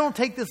 And I don't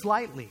take this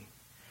lightly.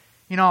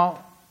 You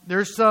know,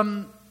 there's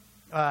some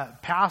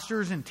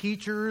pastors and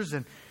teachers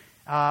and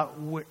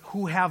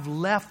who have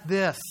left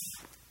this,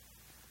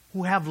 the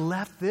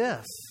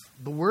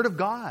Word of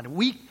God.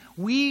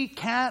 We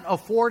can't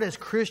afford as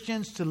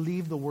Christians to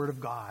leave the Word of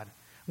God.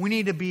 We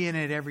need to be in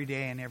it every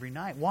day and every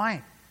night.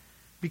 Why?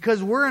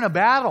 Because we're in a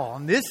battle.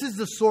 And this is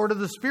the sword of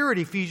the Spirit,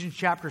 Ephesians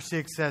chapter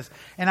 6 says.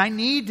 And I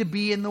need to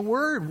be in the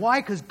Word.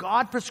 Why? Because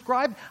God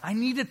prescribed. I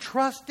need to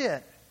trust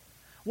it.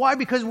 Why?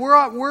 Because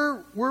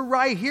we're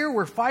right here.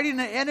 We're fighting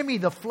the enemy,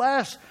 the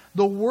flesh,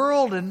 the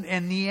world, and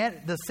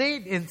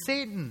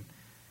Satan.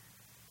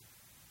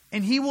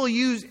 And he will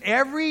use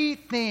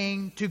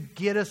everything to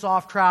get us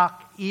off track,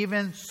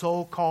 even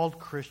so-called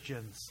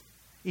Christians,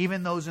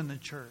 even those in the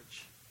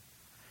church.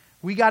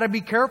 We got to be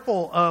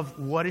careful of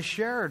what is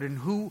shared and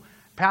who.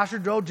 Pastor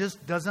Joe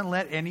just doesn't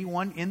let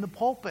anyone in the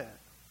pulpit.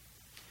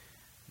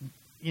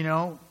 You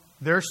know,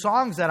 there are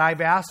songs that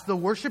I've asked the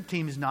worship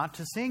teams not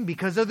to sing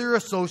because of their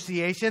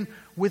association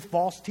with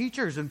false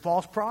teachers and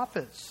false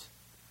prophets.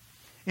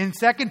 In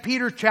 2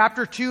 Peter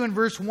chapter 2 and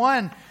verse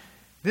 1,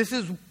 this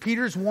is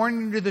Peter's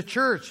warning to the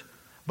church.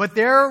 "But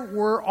there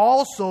were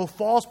also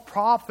false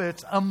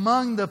prophets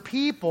among the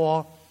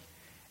people,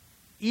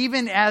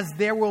 even as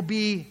there will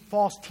be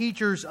false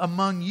teachers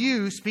among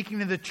you," speaking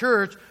to the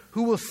church,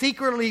 "who will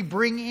secretly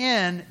bring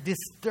in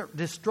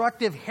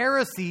destructive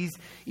heresies,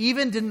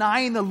 even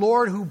denying the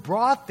Lord who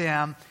brought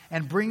them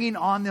and bringing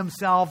on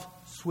themselves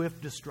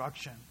swift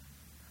destruction."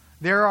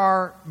 There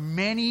are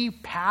many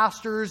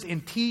pastors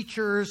and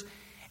teachers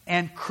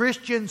and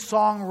Christian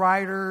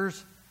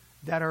songwriters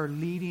that are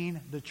leading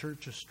the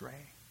church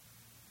astray.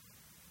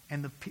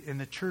 And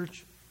the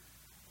church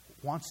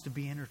wants to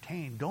be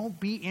entertained. Don't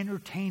be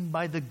entertained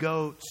by the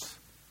goats.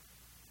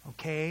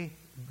 Okay?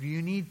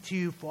 You need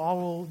to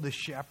follow the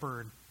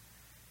shepherd.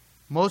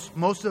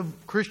 Most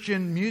of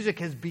Christian music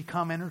has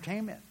become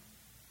entertainment.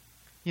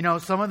 You know,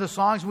 some of the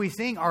songs we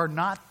sing are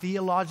not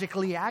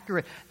theologically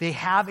accurate. They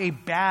have a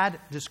bad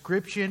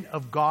description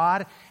of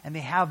God and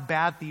they have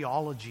bad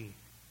theology.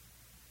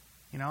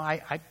 You know,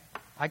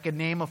 I could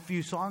name a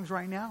few songs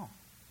right now.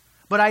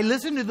 But I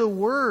listen to the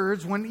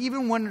words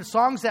even when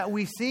songs that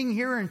we sing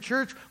here in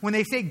church, when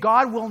they say,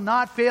 "God will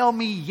not fail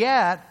me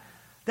yet,"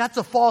 that's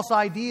a false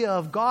idea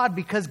of God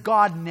because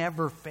God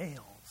never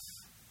fails.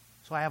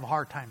 So I have a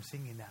hard time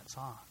singing that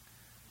song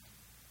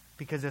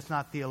because it's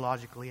not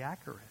theologically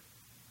accurate.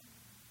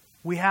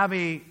 We have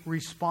a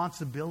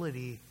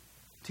responsibility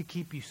to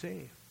keep you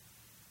safe.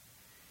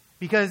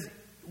 Because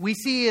we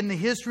see in the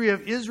history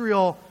of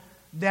Israel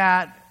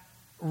that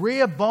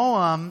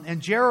Rehoboam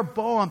and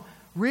Jeroboam,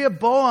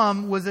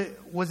 Rehoboam was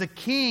a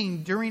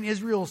king during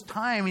Israel's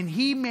time, and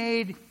he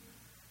made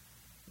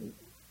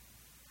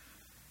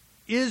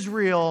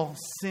Israel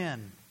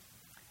sin.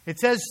 It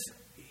says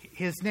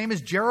his name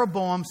is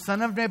Jeroboam,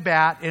 son of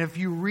Nebat, and if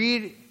you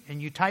read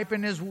and you type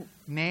in his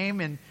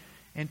name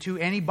into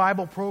any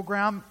Bible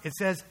program, it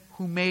says,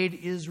 "who made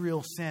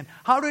Israel sin."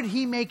 How did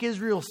he make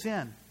Israel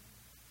sin?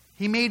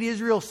 He made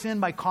Israel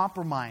sin by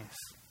compromise.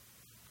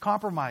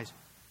 Compromise.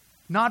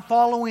 Not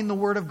following the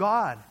Word of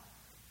God.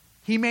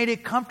 He made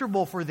it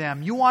comfortable for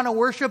them. You want to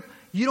worship?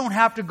 You don't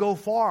have to go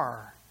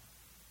far.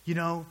 You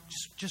know,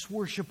 just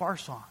worship our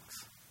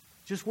songs.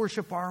 Just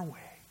worship our way.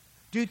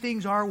 Do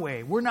things our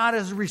way. We're not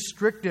as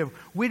restrictive.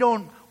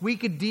 We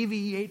could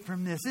deviate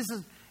from this.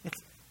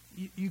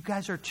 You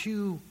guys are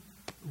too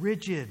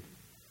rigid.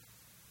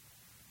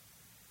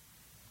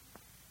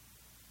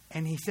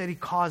 And he said he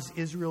caused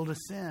Israel to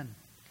sin.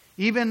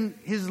 even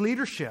his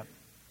leadership.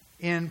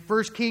 In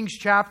 1 Kings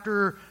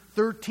chapter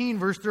 13,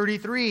 verse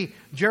 33,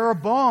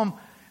 Jeroboam,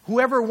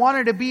 whoever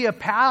wanted to be a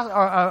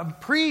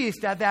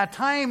priest at that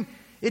time,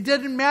 it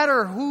didn't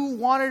matter who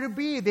wanted to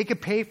be. They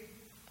could pay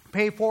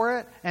for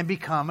it and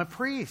become a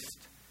priest.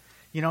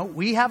 You know,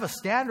 we have a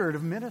standard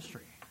of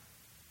ministry.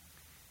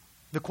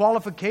 The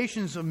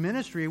qualifications of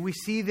ministry, we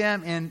see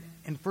them in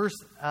 1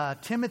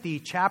 Timothy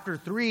chapter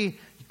 3.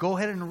 Go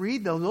ahead and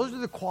read those. Those are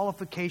the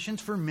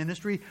qualifications for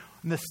ministry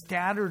and the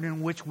standard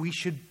in which we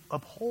should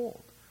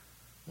uphold.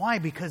 Why?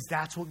 Because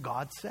that's what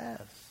God says.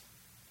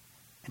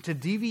 And to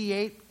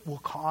deviate will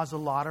cause a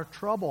lot of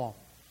trouble.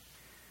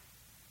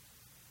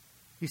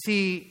 You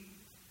see,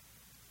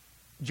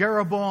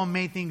 Jeroboam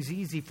made things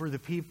easy for the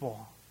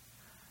people.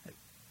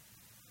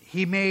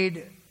 He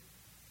made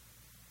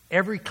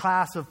every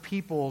class of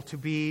people to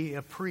be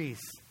a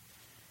priest.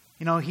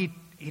 You know, he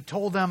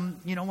told them,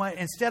 you know what,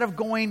 instead of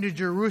going to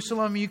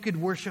Jerusalem, you could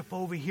worship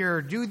over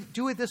here.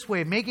 Do it this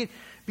way. Make it,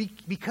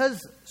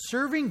 because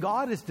serving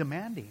God is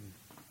demanding.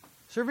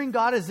 Serving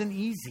God isn't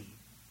easy.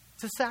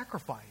 It's a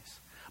sacrifice.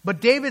 But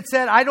David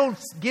said, I don't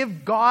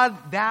give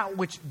God that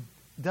which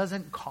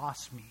doesn't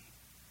cost me.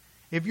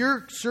 If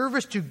your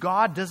service to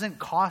God doesn't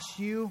cost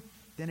you,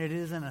 then it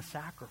isn't a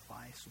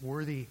sacrifice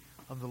worthy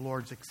of the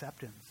Lord's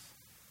acceptance.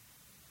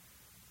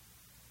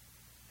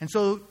 And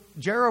so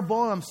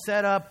Jeroboam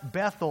set up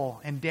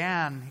Bethel and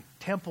Dan,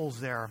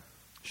 temples there,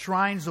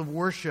 shrines of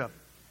worship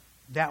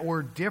that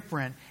were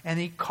different, and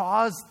he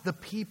caused the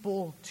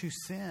people to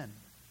sin.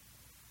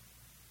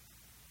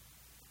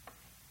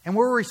 And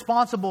we're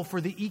responsible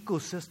for the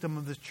ecosystem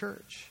of the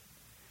church.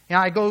 You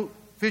know, I go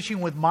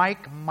fishing with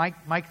Mike.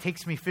 Mike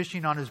takes me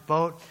fishing on his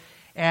boat.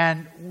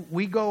 And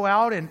we go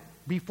out, and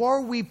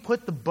before we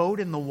put the boat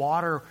in the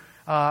water,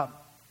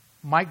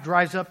 Mike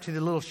drives up to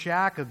the little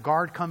shack. A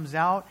guard comes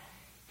out.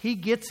 He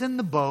gets in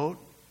the boat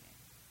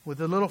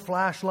with a little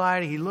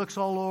flashlight. He looks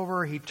all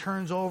over. He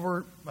turns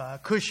over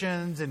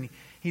cushions, and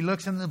he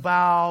looks in the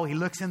bow. He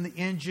looks in the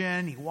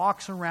engine. He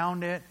walks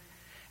around it.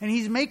 And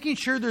he's making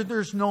sure that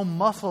there's no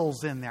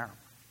mussels in there.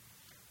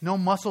 No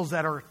mussels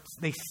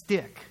they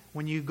stick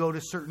when you go to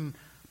certain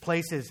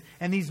places.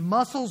 And these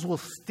mussels will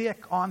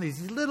stick on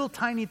these little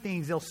tiny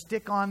things. They'll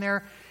stick on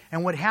there.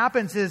 And what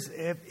happens is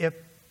if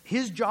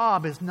his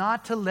job is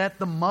not to let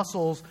the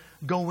mussels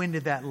go into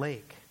that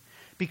lake.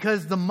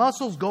 Because the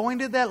mussels going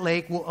to that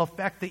lake will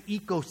affect the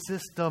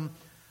ecosystem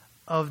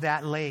of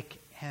that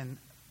lake and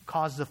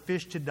cause the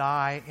fish to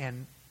die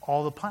and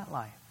all the plant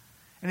life.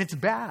 And it's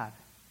bad.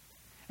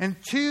 And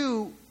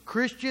two,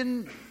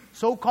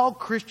 so-called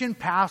Christian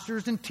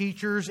pastors and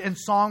teachers and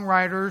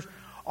songwriters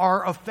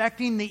are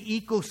affecting the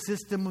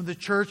ecosystem of the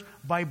church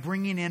by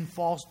bringing in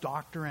false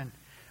doctrine.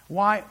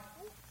 Why?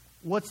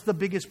 What's the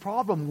biggest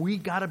problem? We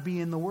got to be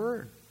in the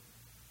Word.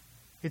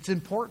 It's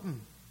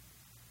important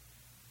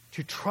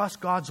to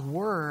trust God's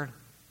Word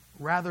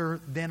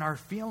rather than our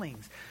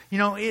feelings. You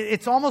know,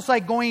 it's almost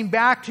like going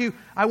back to,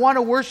 I want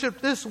to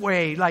worship this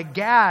way, like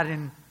Gad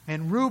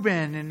and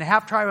Reuben and the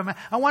half tribe of man.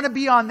 I want to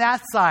be on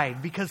that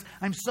side because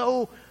I'm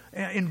so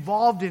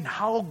involved in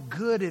how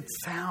good it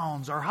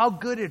sounds or how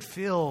good it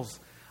feels.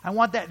 I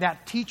want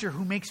that teacher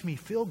who makes me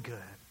feel good.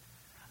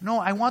 No,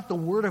 I want the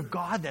Word of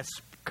God that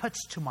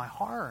cuts to my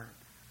heart,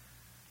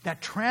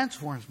 that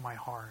transforms my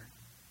heart.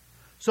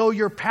 So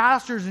your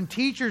pastors and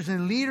teachers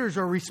and leaders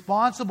are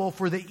responsible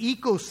for the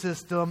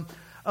ecosystem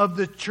of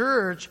the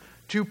church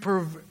to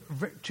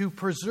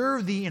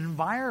preserve the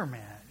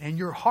environment. And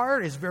your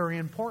heart is very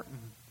important.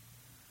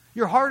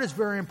 Your heart is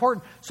very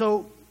important.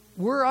 So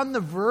we're on the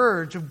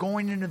verge of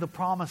going into the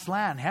promised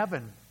land,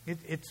 heaven.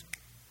 It's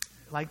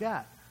like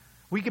that.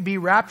 We could be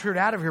raptured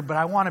out of here, but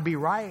I want to be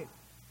right.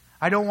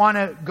 I don't want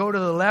to go to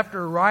the left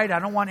or right. I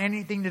don't want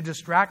anything to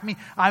distract me.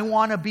 I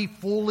want to be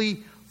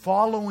fully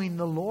following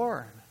the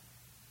Lord.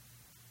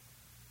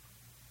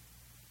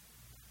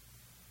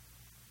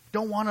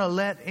 Don't want to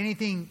let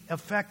anything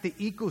affect the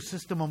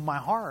ecosystem of my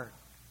heart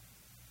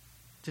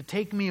to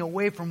take me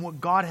away from what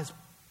God has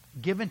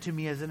given to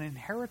me as an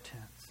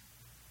inheritance.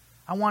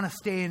 I want to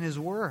stay in His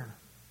Word.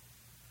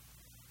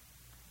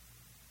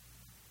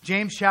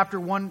 James chapter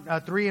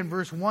 3 and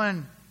verse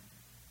 1,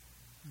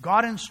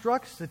 God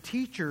instructs the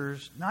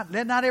teachers,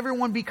 let not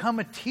everyone become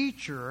a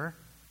teacher,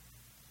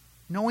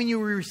 knowing you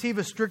will receive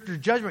a stricter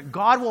judgment.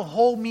 God will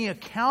hold me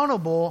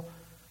accountable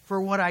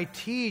for what I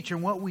teach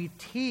and what we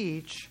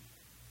teach,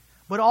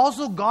 but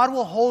also God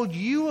will hold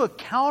you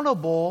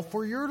accountable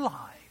for your lives.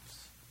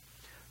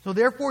 So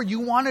therefore,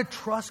 you want to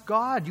trust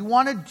God. You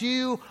want to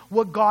do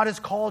what God has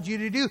called you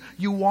to do.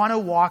 You want to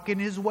walk in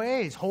His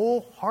ways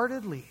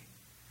wholeheartedly.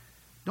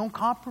 Don't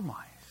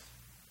compromise.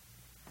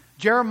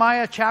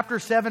 Jeremiah chapter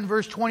 7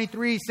 verse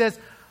 23 says,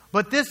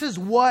 "But this is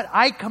what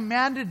I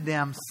commanded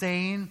them,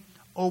 saying,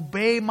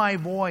 obey my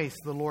voice,"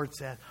 the Lord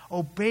says.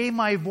 "Obey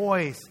my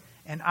voice,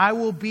 and I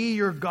will be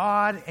your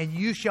God, and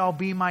you shall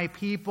be my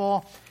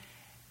people,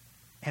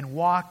 and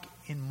walk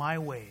in my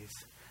ways,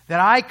 that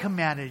I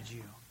commanded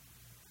you,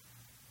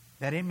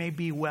 that it may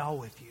be well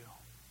with you."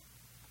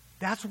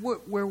 That's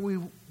where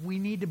we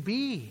need to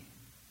be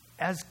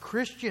as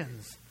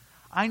Christians,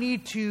 I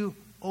need to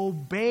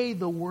obey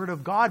the Word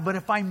of God. But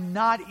if I'm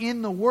not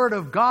in the Word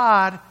of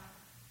God,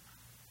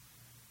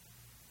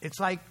 it's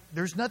like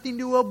there's nothing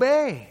to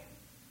obey.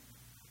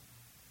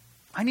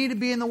 I need to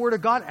be in the Word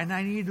of God, and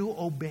I need to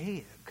obey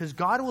it, because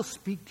God will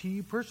speak to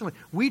you personally.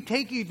 We've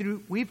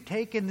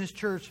taken this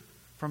church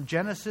from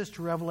Genesis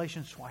to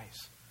Revelation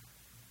twice.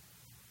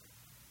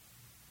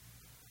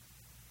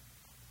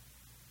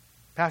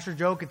 Pastor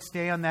Joe could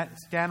stand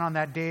on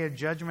that day of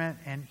judgment,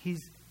 and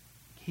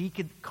he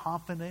could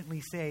confidently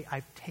say,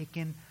 I've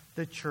taken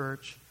the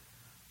church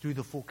through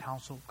the full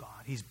counsel of God.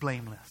 He's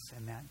blameless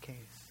in that case.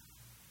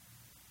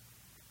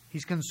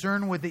 He's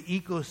concerned with the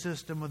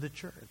ecosystem of the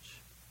church.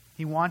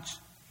 He wants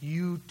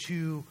you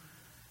to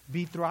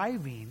be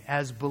thriving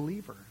as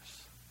believers.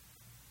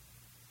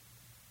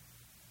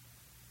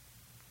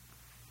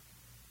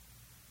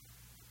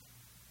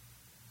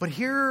 But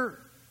here,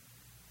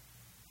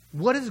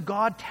 what does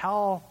God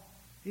tell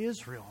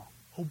Israel?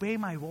 Obey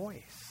my voice.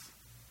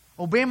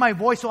 Obey my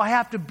voice, so I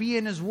have to be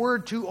in His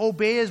Word to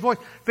obey His voice.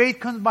 Faith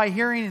comes by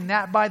hearing, and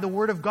that by the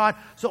Word of God.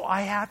 So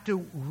I have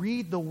to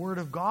read the Word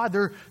of God.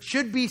 There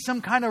should be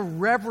some kind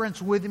of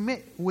reverence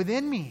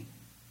within me.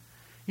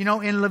 You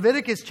know, in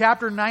Leviticus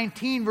chapter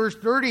 19, verse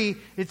 30,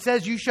 it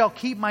says, you shall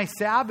keep my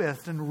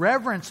Sabbath and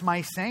reverence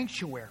my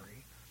sanctuary.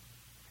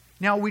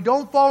 Now, we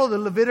don't follow the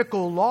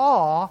Levitical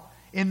law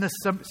in the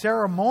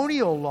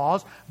ceremonial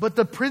laws, but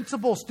the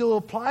principle still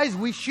applies.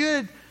 We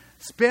should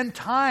spend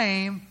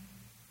time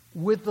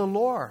with the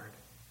Lord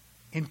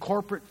in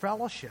corporate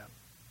fellowship.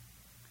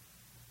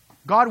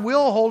 God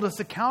will hold us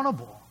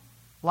accountable,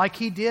 like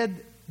He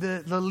did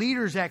the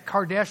leaders at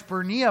Kadesh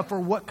Barnea for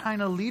what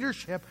kind of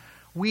leadership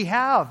we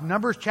have.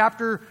 Numbers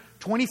chapter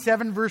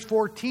 27, verse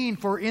 14,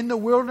 for in the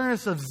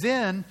wilderness of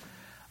Zin,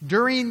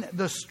 during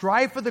the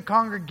strife of the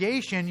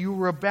congregation, you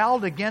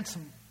rebelled against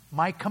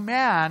my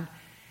command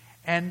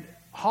and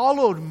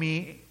hollowed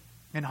me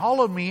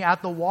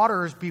at the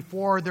waters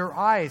before their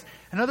eyes.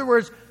 In other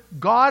words,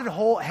 God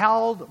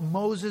held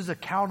Moses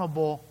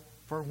accountable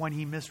for when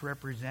he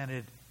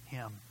misrepresented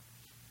Him.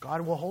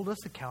 God will hold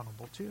us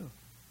accountable too.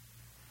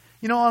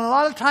 You know, and a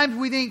lot of times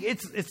we think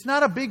it's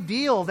not a big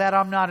deal that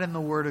I'm not in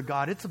the Word of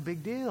God. It's a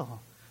big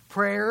deal.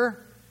 Prayer,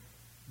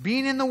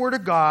 being in the Word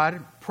of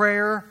God,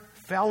 prayer,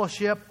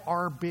 fellowship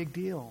are big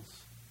deals.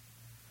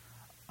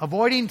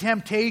 Avoiding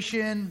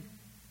temptation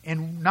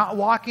and not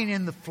walking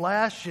in the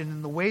flesh and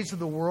in the ways of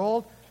the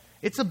world,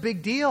 it's a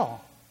big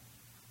deal.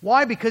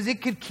 Why? Because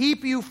it could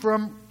keep you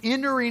from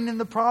entering in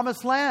the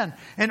promised land.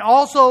 And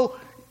also,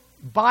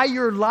 by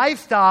your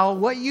lifestyle,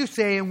 what you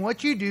say and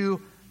what you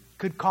do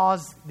could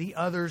cause the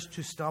others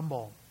to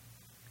stumble.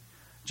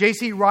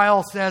 J.C.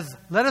 Ryle says,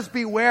 let us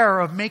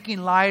beware of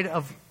making light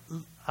of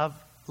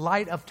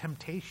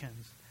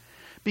temptations,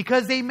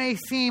 because they may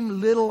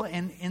seem little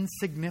and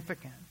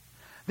insignificant.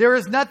 There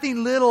is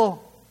nothing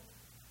little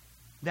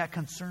that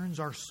concerns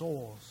our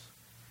souls.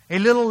 A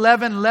little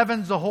leaven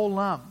leavens the whole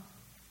lump.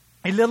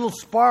 A little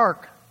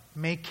spark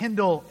may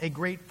kindle a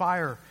great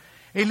fire.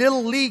 A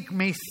little leak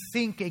may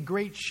sink a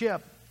great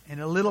ship. And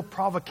a little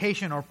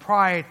provocation or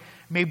pride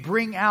may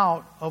bring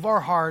out of our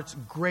hearts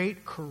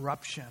great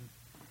corruption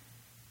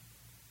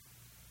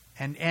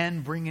and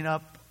end bringing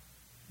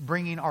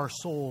our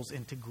souls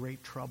into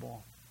great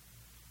trouble.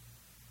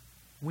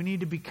 We need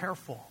to be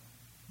careful,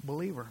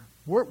 believer.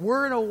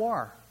 We're in a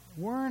war.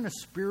 We're in a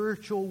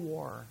spiritual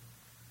war.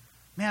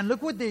 Man,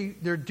 look what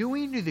they're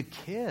doing to the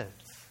kids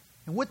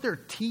and what they're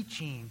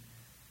teaching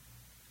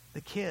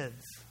the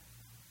kids.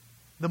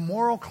 The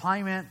moral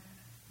climate,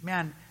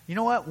 man, you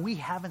know what? We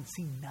haven't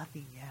seen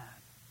nothing yet.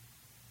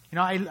 You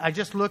know, I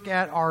just look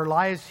at our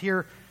lives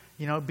here,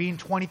 you know, being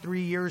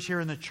 23 years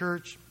here in the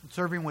church,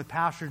 serving with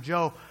Pastor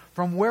Joe,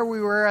 from where we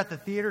were at the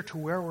theater to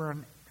where we're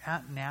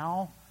at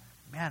now.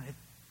 Man,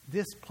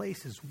 this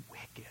place is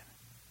wicked.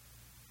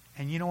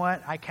 And you know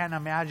what? I can't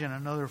imagine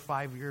another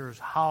 5 years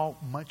how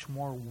much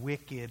more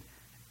wicked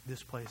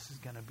this place is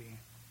going to be.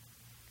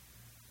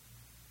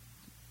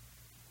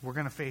 We're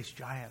going to face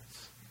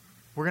giants.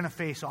 We're going to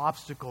face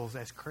obstacles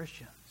as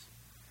Christians.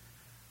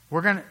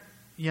 We're going to,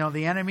 you know,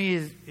 the enemy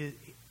is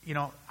you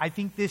know, I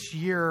think this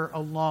year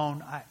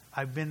alone,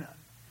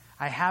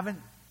 I haven't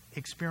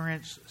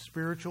experienced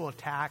spiritual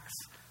attacks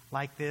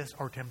like this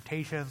or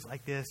temptations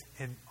like this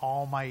in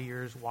all my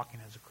years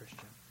walking as a Christian.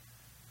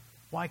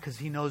 Why? Because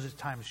he knows his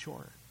time is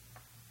short.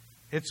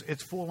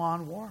 It's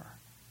full-on war.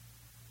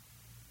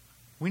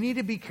 We need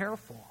to be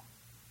careful.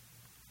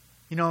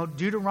 You know,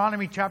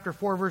 Deuteronomy chapter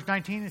 4, verse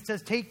 19, it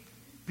says,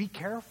 be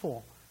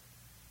careful.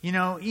 You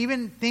know,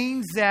 even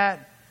things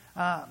that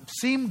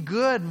seem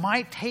good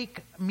might take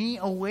me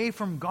away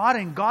from God.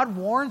 And God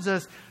warns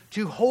us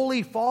to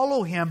wholly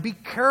follow Him. Be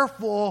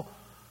careful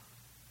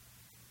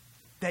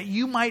that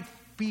you might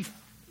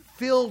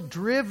feel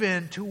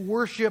driven to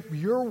worship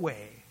your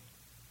way.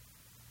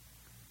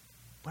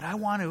 But I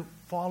want to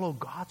follow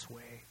God's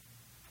way.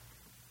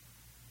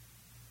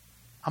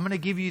 I'm going to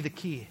give you the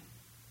key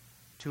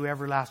to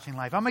everlasting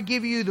life. I'm going to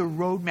give you the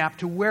roadmap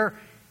to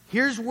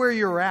here's where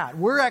you're at.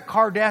 We're at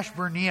Kadesh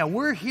Barnea.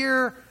 We're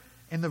here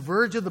in the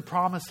verge of the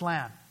promised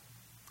land,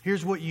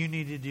 here's what you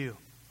need to do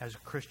as a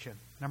Christian.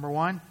 Number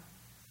one,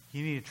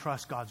 you need to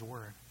trust God's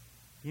Word.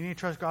 You need to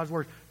trust God's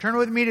Word. Turn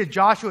with me to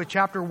Joshua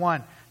chapter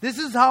 1. This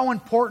is how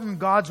important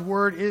God's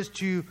Word is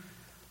to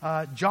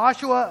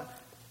Joshua.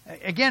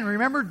 Again,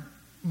 remember,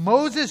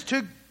 Moses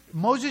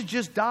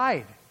just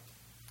died.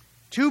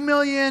 2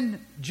 million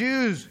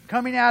Jews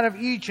coming out of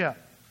Egypt,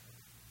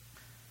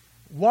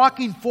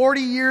 walking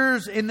 40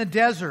 years in the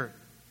desert.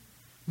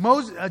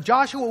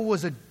 Joshua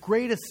was a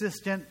great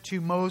assistant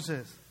to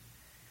Moses,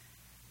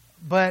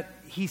 but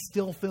he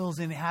still feels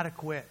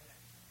inadequate.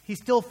 He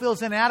still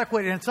feels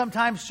inadequate, and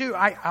sometimes too,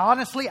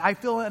 I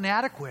feel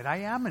inadequate. I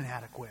am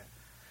inadequate.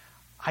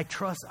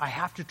 I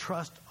have to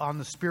trust on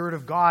the Spirit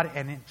of God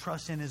and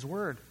trust in His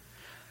Word.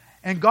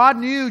 And God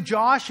knew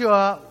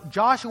Joshua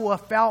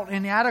felt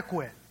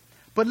inadequate.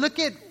 But look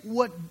at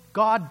what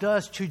God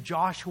does to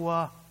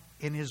Joshua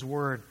in His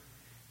Word.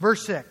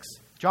 Verse 6.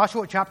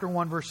 Joshua chapter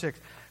 1, verse 6.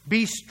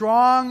 Be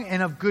strong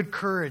and of good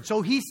courage.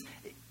 So He's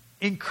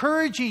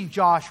encouraging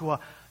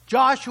Joshua.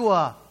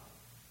 Joshua,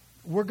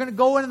 we're going to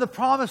go into the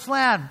promised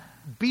land.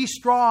 Be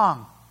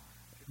strong.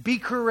 Be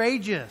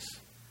courageous.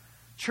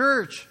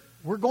 Church,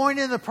 we're going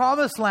into the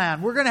promised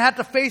land. We're going to have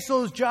to face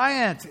those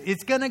giants.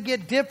 It's going to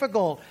get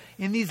difficult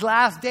in these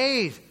last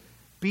days.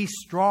 Be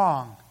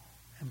strong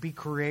and be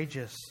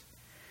courageous.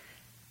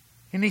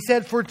 And He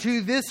said, for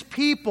to this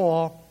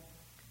people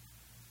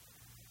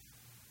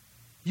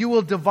you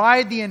will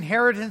divide the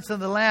inheritance of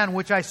the land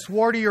which I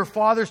swore to your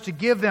fathers to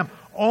give them.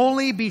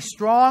 Only be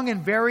strong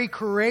and very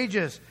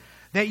courageous,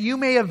 that you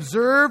may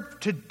observe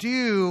to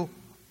do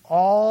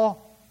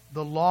all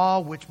the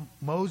law which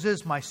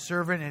Moses my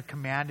servant had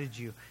commanded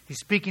you. He's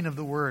speaking of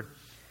the Word.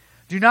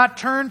 Do not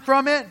turn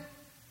from it.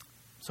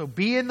 So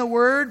be in the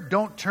Word.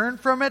 Don't turn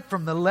from it,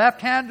 from the left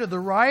hand to the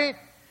right,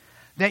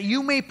 that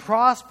you may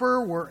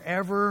prosper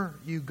wherever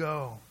you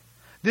go.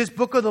 This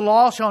book of the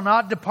law shall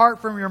not depart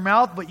from your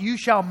mouth, but you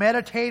shall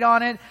meditate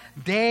on it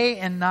day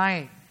and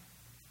night,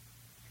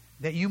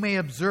 that you may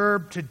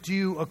observe to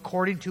do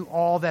according to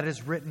all that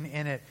is written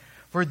in it.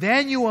 For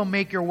then you will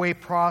make your way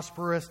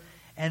prosperous,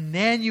 and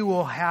then you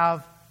will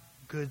have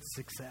good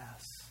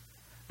success.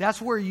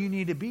 That's where you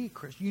need to be,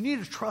 Christian. You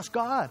need to trust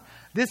God.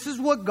 This is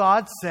what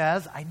God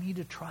says. I need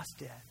to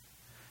trust it.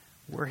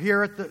 We're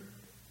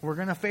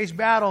going to face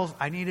battles.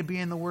 I need to be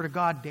in the Word of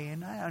God day and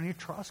night. I need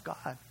to trust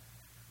God.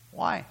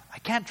 Why? I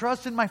can't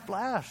trust in my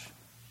flesh.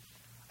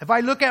 If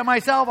I look at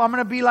myself, I'm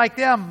going to be like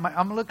them. I'm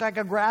going to look like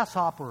a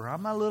grasshopper.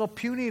 I'm a little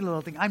puny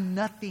little thing. I'm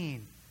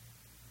nothing.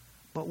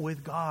 But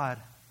with God,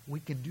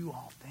 we can do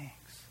all things.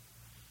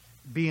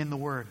 Be in the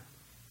Word.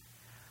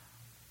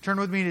 Turn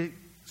with me to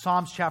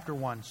Psalms chapter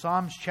 1.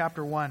 Psalms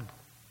chapter 1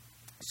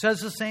 says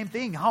the same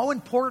thing. How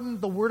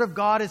important the Word of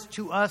God is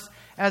to us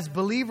as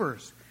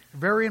believers.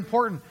 Very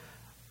important.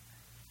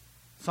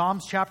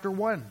 Psalms chapter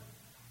 1.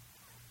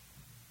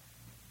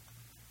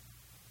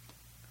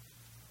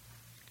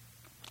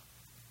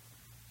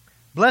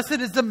 Blessed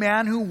is the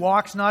man who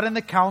walks not in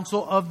the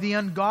counsel of the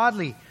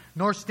ungodly,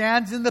 nor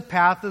stands in the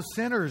path of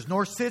sinners,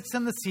 nor sits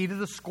in the seat of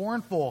the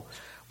scornful.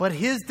 But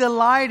his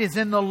delight is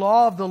in the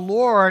law of the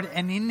Lord,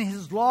 and in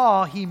His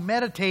law he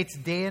meditates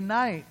day and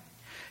night.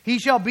 He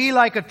shall be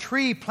like a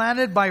tree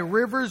planted by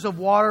rivers of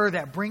water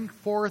that bring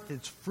forth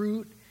its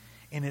fruit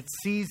in its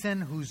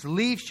season, whose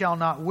leaf shall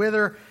not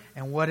wither,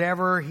 and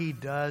whatever he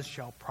does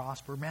shall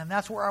prosper. Man,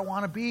 that's where I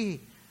want to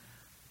be.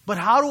 But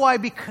how do I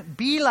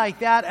be like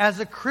that as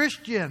a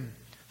Christian?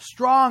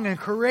 Strong and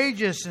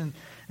courageous and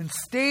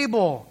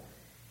stable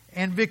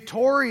and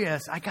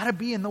victorious. I got to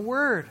be in the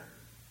Word.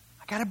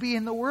 I got to be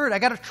in the Word. I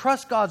got to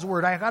trust God's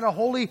Word. I got to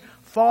wholly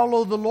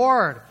follow the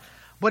Lord.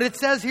 But it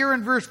says here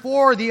in verse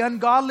 4, the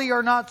ungodly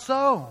are not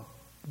so,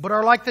 but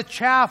are like the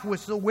chaff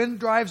which the wind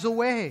drives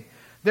away.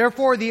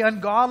 Therefore the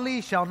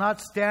ungodly shall not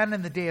stand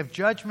in the day of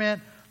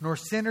judgment, nor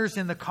sinners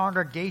in the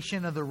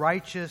congregation of the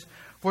righteous.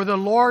 For the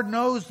Lord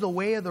knows the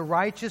way of the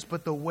righteous,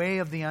 but the way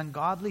of the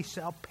ungodly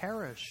shall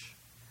perish.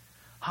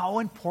 How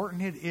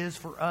important it is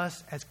for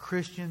us as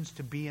Christians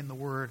to be in the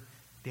Word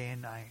day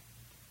and night.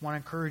 I want to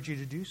encourage you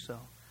to do so.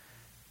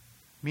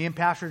 Me and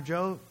Pastor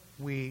Joe,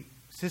 we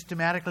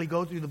systematically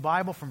go through the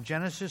Bible from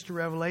Genesis to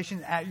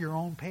Revelation at your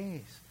own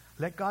pace.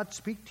 Let God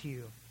speak to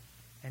you,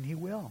 and He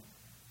will.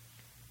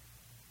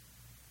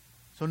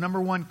 So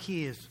number one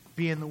key is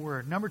be in the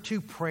Word. Number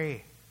two,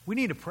 pray. We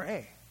need to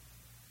pray.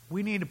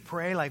 We need to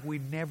pray like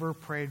we've never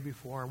prayed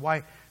before.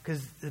 Why?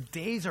 Because the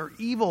days are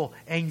evil.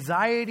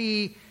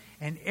 Anxiety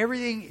and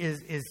everything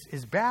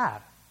is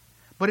bad.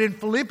 But in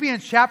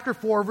Philippians chapter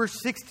 4, verse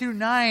 6 through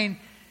 9,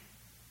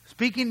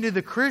 speaking to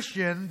the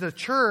Christian, the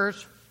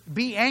church,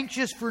 be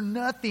anxious for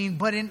nothing,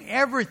 but in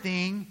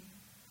everything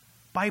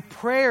by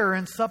prayer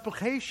and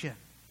supplication.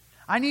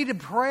 I need to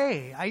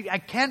pray. I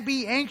can't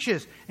be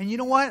anxious. And you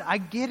know what? I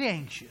get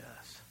anxious.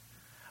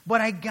 But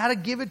I got to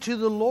give it to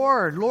the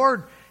Lord.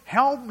 Lord,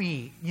 help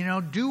me.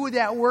 Do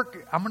that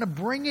work. I'm going to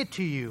bring it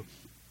to you.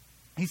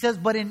 He says,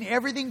 but in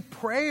everything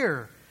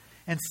prayer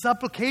and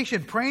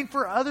supplication, praying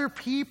for other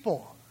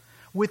people.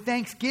 with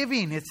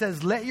thanksgiving. It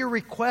says, let your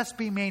requests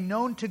be made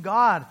known to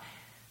God.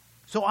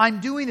 So I'm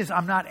doing this.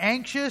 I'm not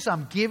anxious.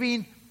 I'm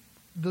giving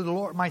the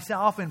Lord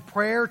myself in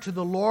prayer to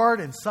the Lord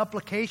and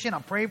supplication.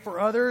 I'm praying for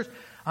others.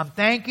 I'm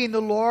thanking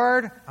the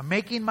Lord. I'm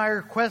making my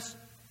requests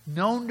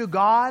known to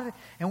God.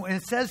 And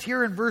it says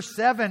here in verse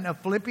 7 of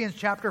Philippians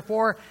chapter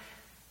 4,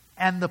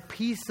 and the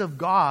peace of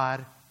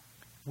God,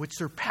 which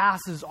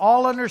surpasses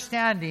all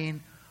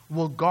understanding,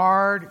 will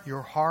guard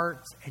your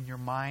hearts and your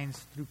minds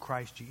through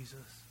Christ Jesus.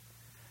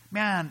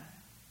 Man,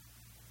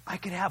 I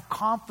could have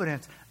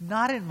confidence,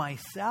 not in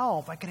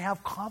myself. I could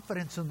have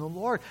confidence in the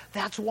Lord.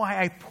 That's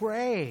why I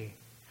pray.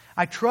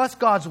 I trust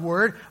God's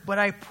word, but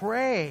I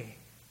pray.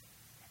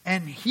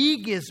 And He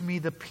gives me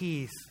the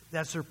peace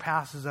that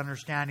surpasses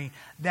understanding,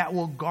 that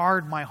will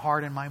guard my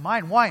heart and my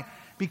mind. Why?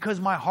 Because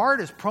my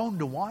heart is prone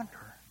to wander.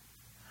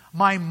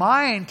 My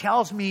mind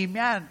tells me,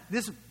 man,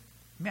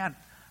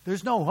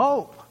 there's no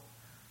hope.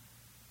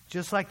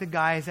 Just like the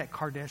guys at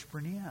Kadesh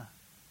Barnea.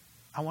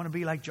 I want to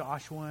be like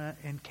Joshua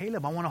and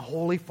Caleb. I want to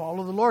wholly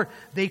follow the Lord.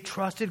 They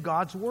trusted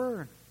God's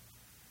word.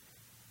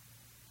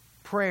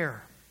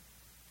 Prayer.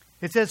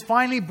 It says,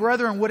 finally,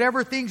 brethren,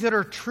 whatever things that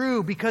are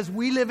true, because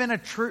we live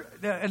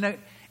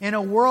in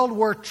a world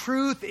where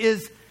truth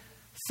is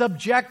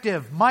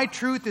subjective. My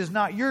truth is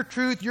not your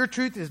truth. Your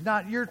truth is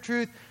not your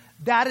truth.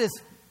 That is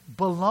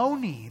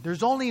baloney.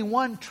 There's only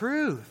one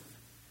truth.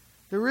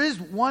 There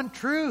is one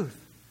truth.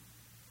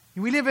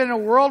 We live in a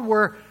world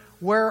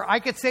where I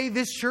could say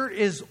this shirt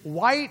is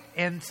white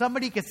and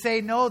somebody could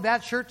say, no,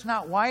 that shirt's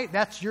not white.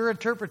 That's your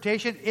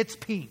interpretation. It's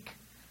pink.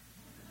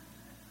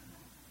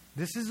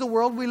 This is the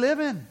world we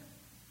live in.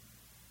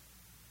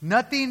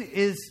 Nothing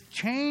is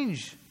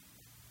changed.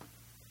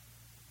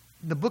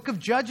 In the book of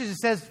Judges, it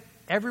says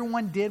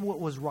everyone did what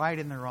was right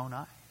in their own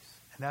eyes.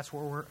 And that's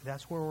where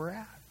we're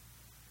at.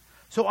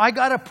 So I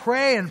got to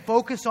pray and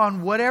focus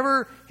on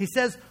whatever, he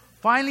says,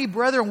 finally,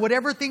 brethren,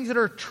 whatever things that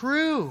are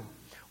true,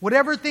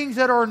 whatever things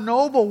that are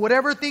noble,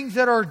 whatever things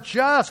that are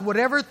just,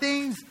 whatever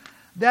things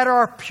that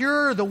are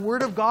pure. The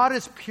Word of God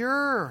is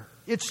pure.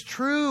 It's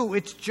true.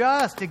 It's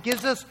just. It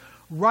gives us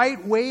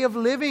right way of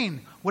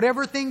living.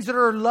 Whatever things that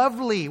are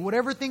lovely,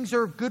 whatever things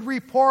are good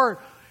report,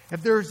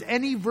 if there's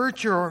any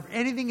virtue or if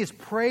anything is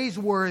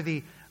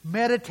praiseworthy,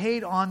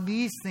 meditate on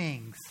these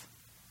things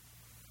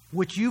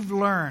which you've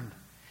learned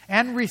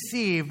and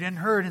received and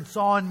heard and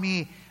saw in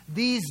me.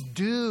 These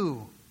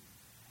do,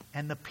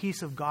 and the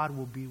peace of God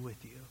will be with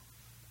you.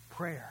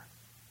 Prayer.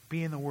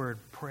 Be in the Word.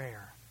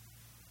 Prayer.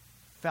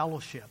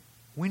 Fellowship.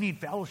 We need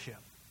fellowship.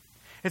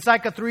 It's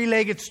like a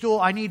three-legged stool.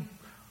 I need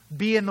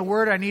be in the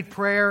Word. I need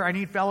prayer. I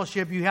need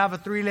fellowship. You have a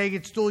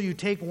three-legged stool. You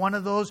take one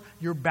of those,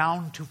 you're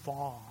bound to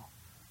fall.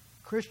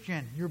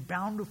 Christian, you're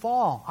bound to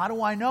fall. How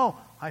do I know?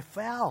 I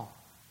fell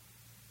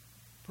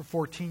for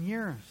 14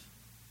 years.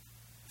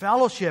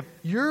 Fellowship.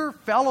 Your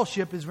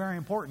fellowship is very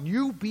important.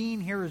 You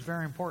being here is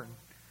very important.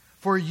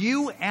 For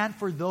you and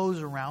for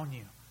those around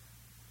you.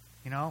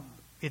 You know,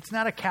 it's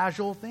not a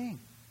casual thing.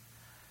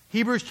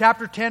 Hebrews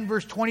chapter 10,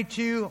 verse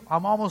 22.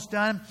 I'm almost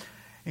done.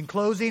 In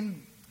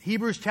closing,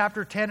 Hebrews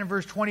chapter 10 and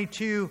verse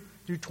 22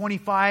 through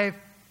 25.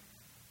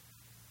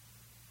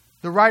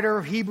 The writer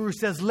of Hebrews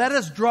says, let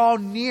us draw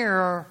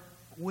near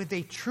with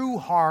a true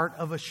heart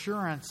of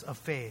assurance of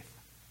faith.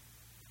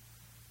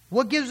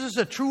 What gives us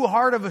a true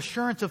heart of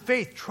assurance of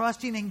faith?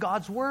 Trusting in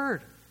God's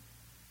Word.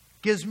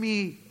 Gives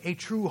me a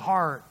true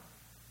heart.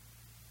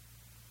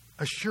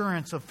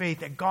 Assurance of faith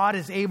that God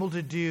is able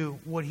to do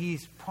what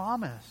He's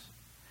promised.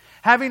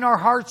 Having our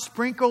hearts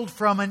sprinkled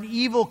from an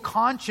evil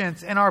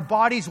conscience and our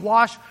bodies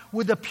washed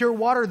with the pure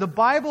water. The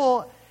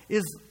Bible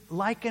is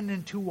likened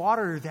into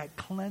water that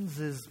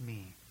cleanses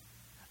me.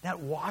 That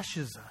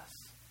washes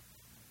us.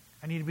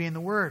 I need to be in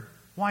the Word.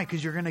 Why?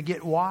 Because you're going to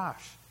get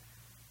washed.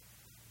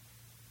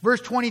 Verse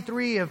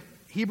 23 of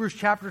Hebrews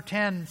chapter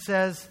 10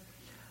 says,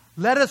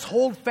 let us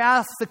hold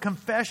fast the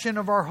confession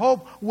of our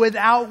hope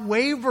without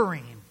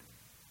wavering.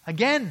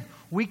 Again,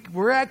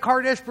 we're at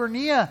Kadesh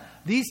Barnea.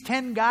 These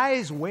 10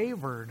 guys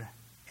wavered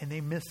and they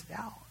missed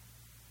out.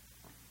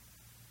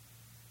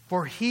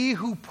 For He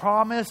who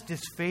promised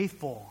is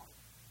faithful.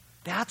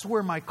 That's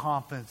where my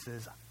confidence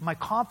is. My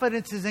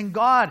confidence is in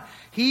God.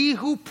 He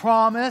who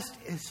promised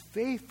is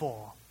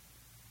faithful.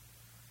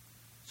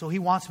 So He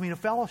wants me to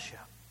fellowship.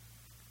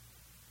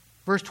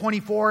 Verse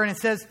 24, and it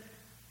says,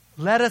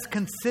 let us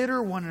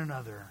consider one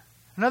another.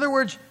 In other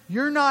words,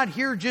 you're not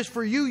here just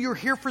for you. You're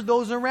here for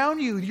those around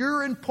you.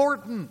 You're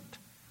important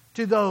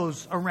to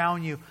those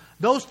around you.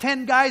 Those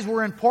 10 guys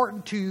were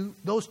important to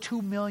those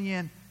 2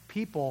 million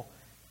people.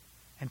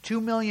 And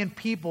 2 million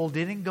people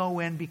didn't go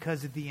in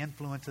because of the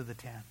influence of the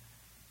 10.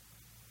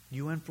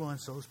 You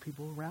influence those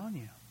people around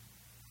you.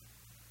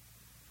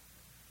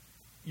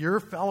 Your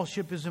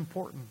fellowship is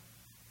important.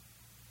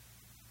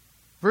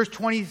 Verse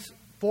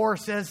 24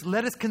 says,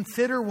 let us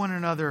consider one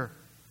another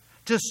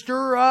to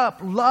stir up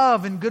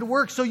love and good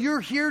works. So you're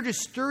here to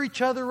stir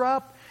each other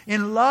up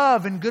in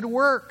love and good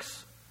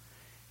works.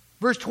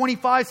 Verse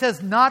 25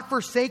 says, not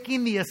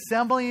forsaking the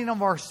assembling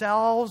of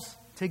ourselves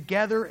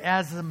together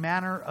as the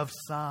manner of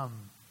some.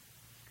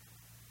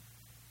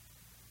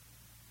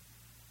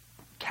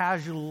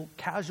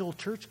 casual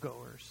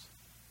churchgoers,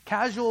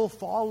 casual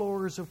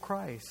followers of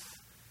Christ.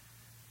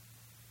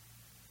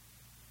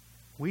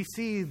 We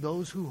see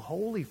those who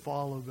wholly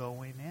follow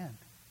going in.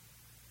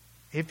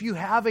 If you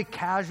have a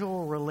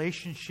casual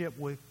relationship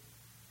with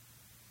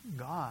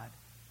God,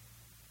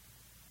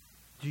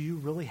 do you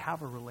really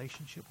have a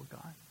relationship with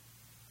God?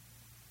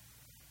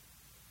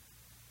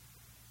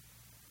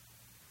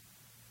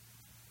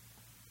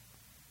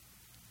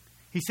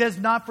 He says,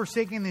 not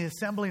forsaking the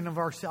assembling of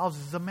ourselves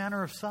is the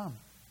manner of some,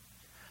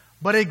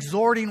 but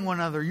exhorting one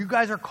another. You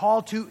guys are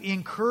called to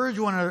encourage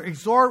one another,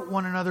 exhort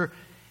one another,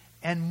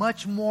 and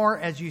much more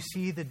as you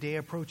see the day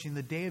approaching.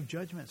 The day of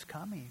judgment is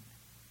coming.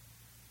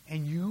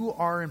 And you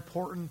are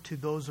important to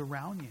those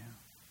around you.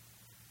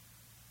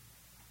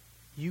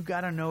 You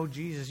got to know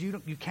Jesus.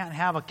 You can't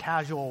have a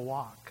casual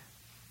walk.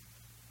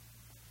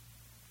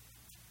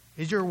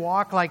 Is your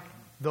walk like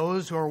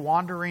those who are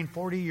wandering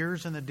 40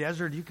 years in the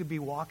desert? You could be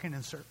walking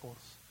in circles.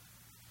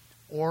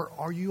 Or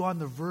are you on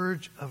the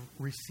verge of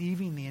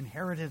receiving the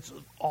inheritance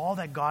of all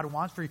that God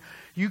wants for you?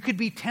 You could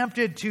be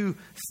tempted to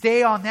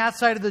stay on that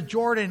side of the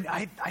Jordan.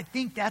 I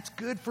think that's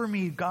good for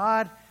me,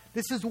 God.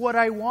 This is what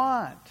I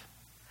want.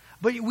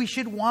 But we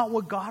should want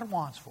what God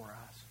wants for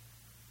us.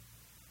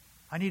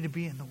 I need to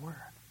be in the Word.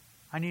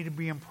 I need to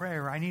be in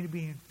prayer. I need to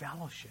be in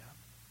fellowship.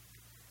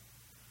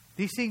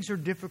 These things are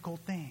difficult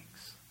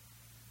things.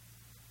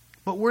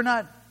 But we're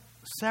not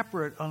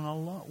separate and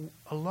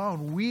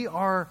alone. We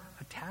are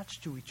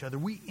attached to each other.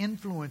 We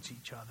influence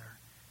each other.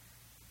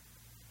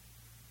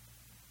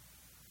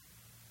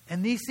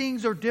 And these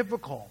things are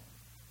difficult.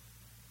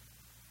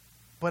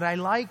 But I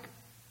like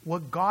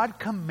what God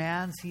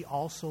commands, He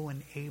also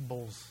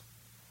enables.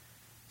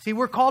 See,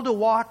 we're called to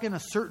walk in a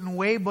certain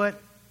way, but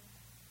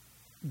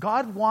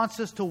God wants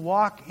us to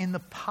walk in the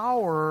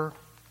power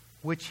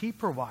which He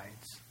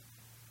provides.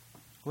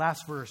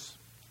 Last verse.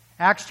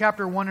 Acts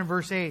chapter 1 and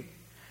verse 8.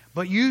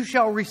 But you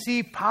shall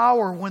receive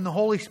power when the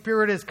Holy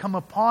Spirit has come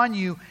upon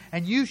you,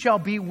 and you shall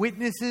be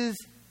witnesses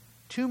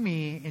to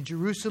me in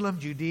Jerusalem,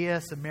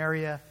 Judea,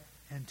 Samaria,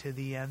 and to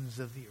the ends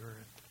of the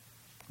earth.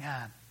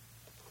 Man,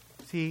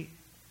 see,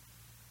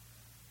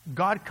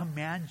 God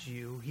commands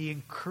you. He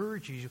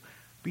encourages you.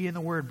 Be in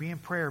the Word, be in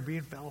prayer, be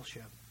in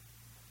fellowship.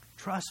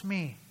 Trust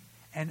me,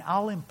 and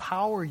I'll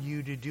empower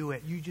you to do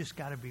it. You just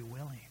got to be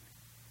willing.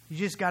 You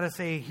just got to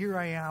say, here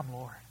I am,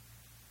 Lord.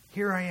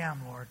 Here I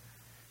am, Lord.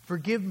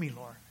 Forgive me,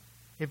 Lord.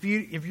 If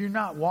you're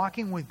not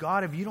walking with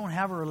God, if you don't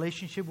have a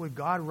relationship with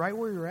God, right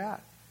where you're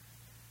at.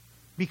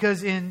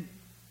 Because in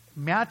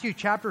Matthew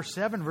chapter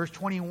 7, verse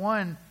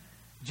 21,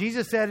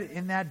 Jesus said,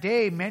 in that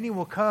day, many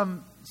will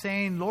come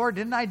saying, Lord,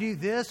 didn't I do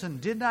this and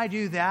didn't I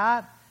do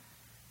that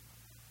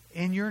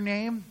in your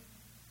name?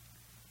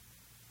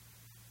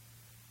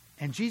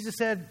 And Jesus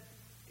said,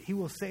 He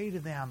will say to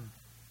them,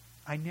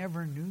 I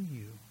never knew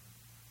you.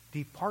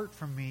 Depart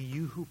from me,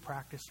 you who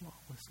practice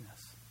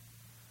lawlessness.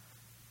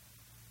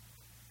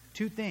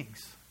 Two things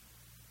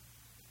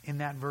in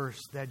that verse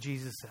that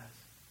Jesus says.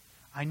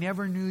 I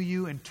never knew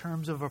you in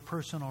terms of a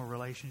personal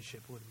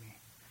relationship with me.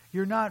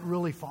 You're not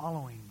really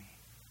following me.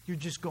 You're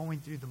just going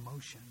through the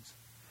motions.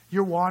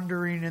 You're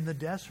wandering in the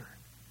desert.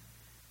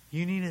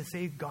 You need to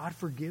say, God,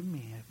 forgive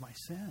me of my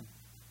sin.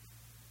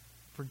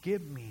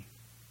 Forgive me.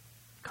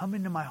 Come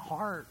into my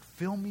heart.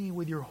 Fill me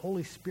with your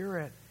Holy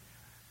Spirit,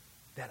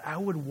 that I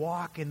would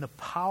walk in the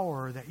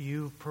power that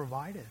you've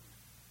provided.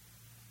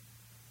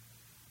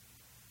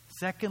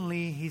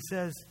 Secondly, He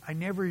says, I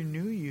never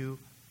knew you.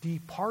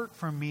 Depart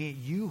from me,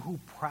 you who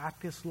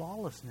practice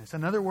lawlessness.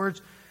 In other words,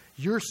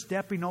 you're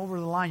stepping over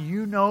the line.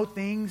 You know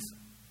things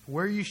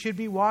where you should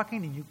be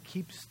walking, and you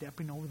keep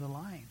stepping over the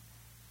line.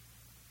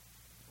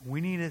 We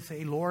need to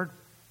say, Lord,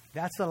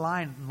 that's the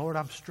line. Lord,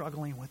 I'm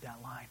struggling with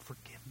that line.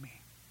 Forgive me.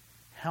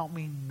 Help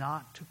me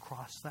not to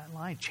cross that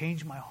line.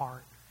 Change my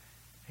heart.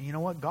 And you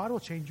know what? God will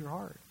change your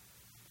heart.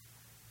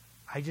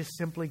 I just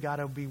simply got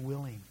to be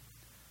willing.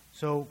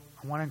 So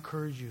I want to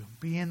encourage you.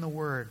 Be in the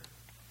Word.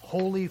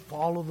 Wholly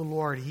follow the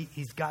Lord.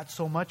 He's got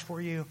so much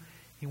for you.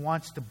 He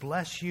wants to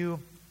bless you.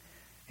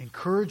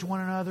 Encourage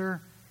one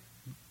another.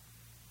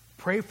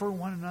 Pray for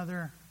one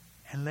another.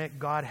 And let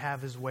God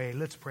have His way.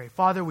 Let's pray.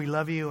 Father, we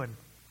love you. And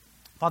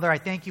Father, I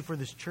thank you for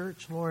this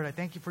church, Lord. I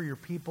thank you for your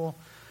people.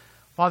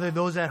 Father,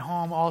 those at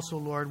home also,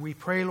 Lord. We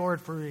pray,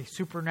 Lord, for a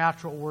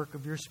supernatural work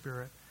of your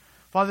Spirit.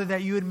 Father,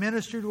 that you would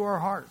minister to our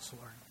hearts,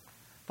 Lord.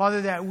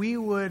 Father, that we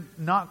would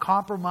not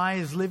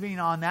compromise living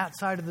on that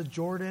side of the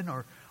Jordan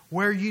or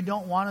where you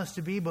don't want us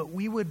to be, but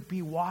we would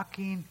be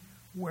walking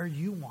where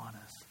you want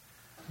us.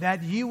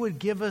 That you would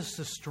give us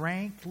the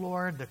strength,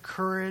 Lord, the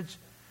courage,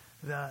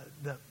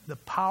 the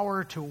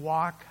power to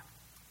walk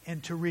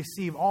and to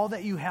receive all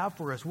that you have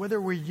for us, whether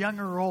we're young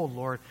or old,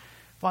 Lord.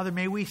 Father,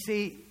 may we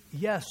say,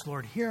 yes,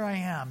 Lord, here I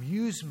am.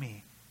 Use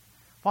me.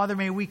 Father,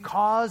 may we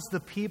cause the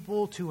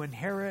people to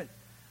inherit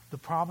the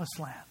promised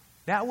land.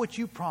 That which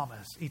you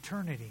promise,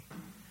 eternity.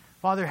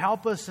 Father,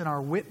 help us in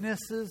our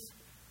witnesses,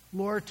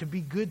 Lord, to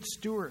be good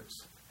stewards.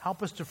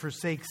 Help us to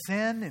forsake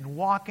sin and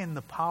walk in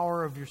the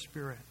power of your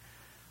Spirit.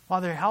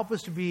 Father, help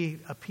us to be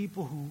a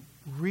people who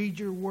read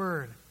your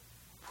word,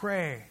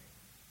 pray,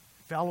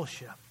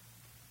 fellowship.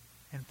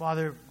 And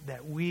Father,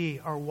 that we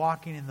are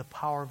walking in the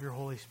power of your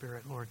Holy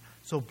Spirit, Lord.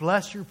 So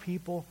bless your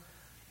people,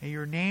 and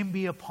your name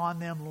be upon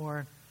them,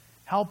 Lord.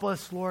 Help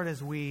us, Lord,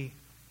 as we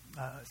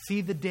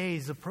see the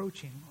days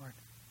approaching, Lord.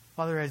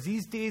 Father, as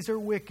these days are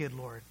wicked,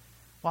 Lord,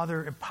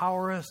 Father,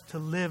 empower us to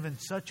live in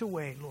such a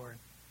way, Lord,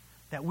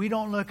 that we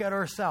don't look at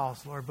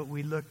ourselves, Lord, but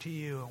we look to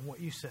you and what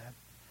you said.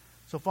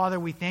 So, Father,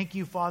 we thank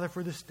you, Father,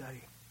 for the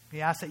study.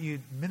 We ask that you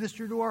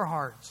minister to our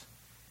hearts.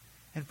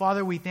 And,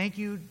 Father, we thank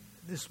you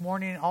this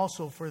morning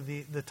also for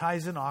the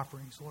tithes and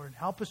offerings, Lord.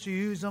 Help us to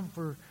use them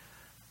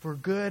for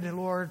good,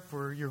 Lord,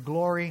 for your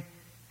glory.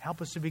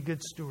 Help us to be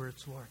good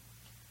stewards, Lord.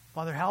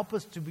 Father, help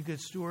us to be good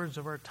stewards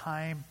of our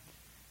time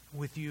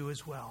with you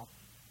as well.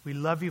 We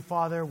love you,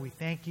 Father. We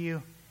thank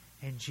you.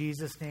 In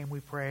Jesus' name we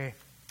pray.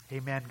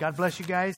 Amen. God bless you guys.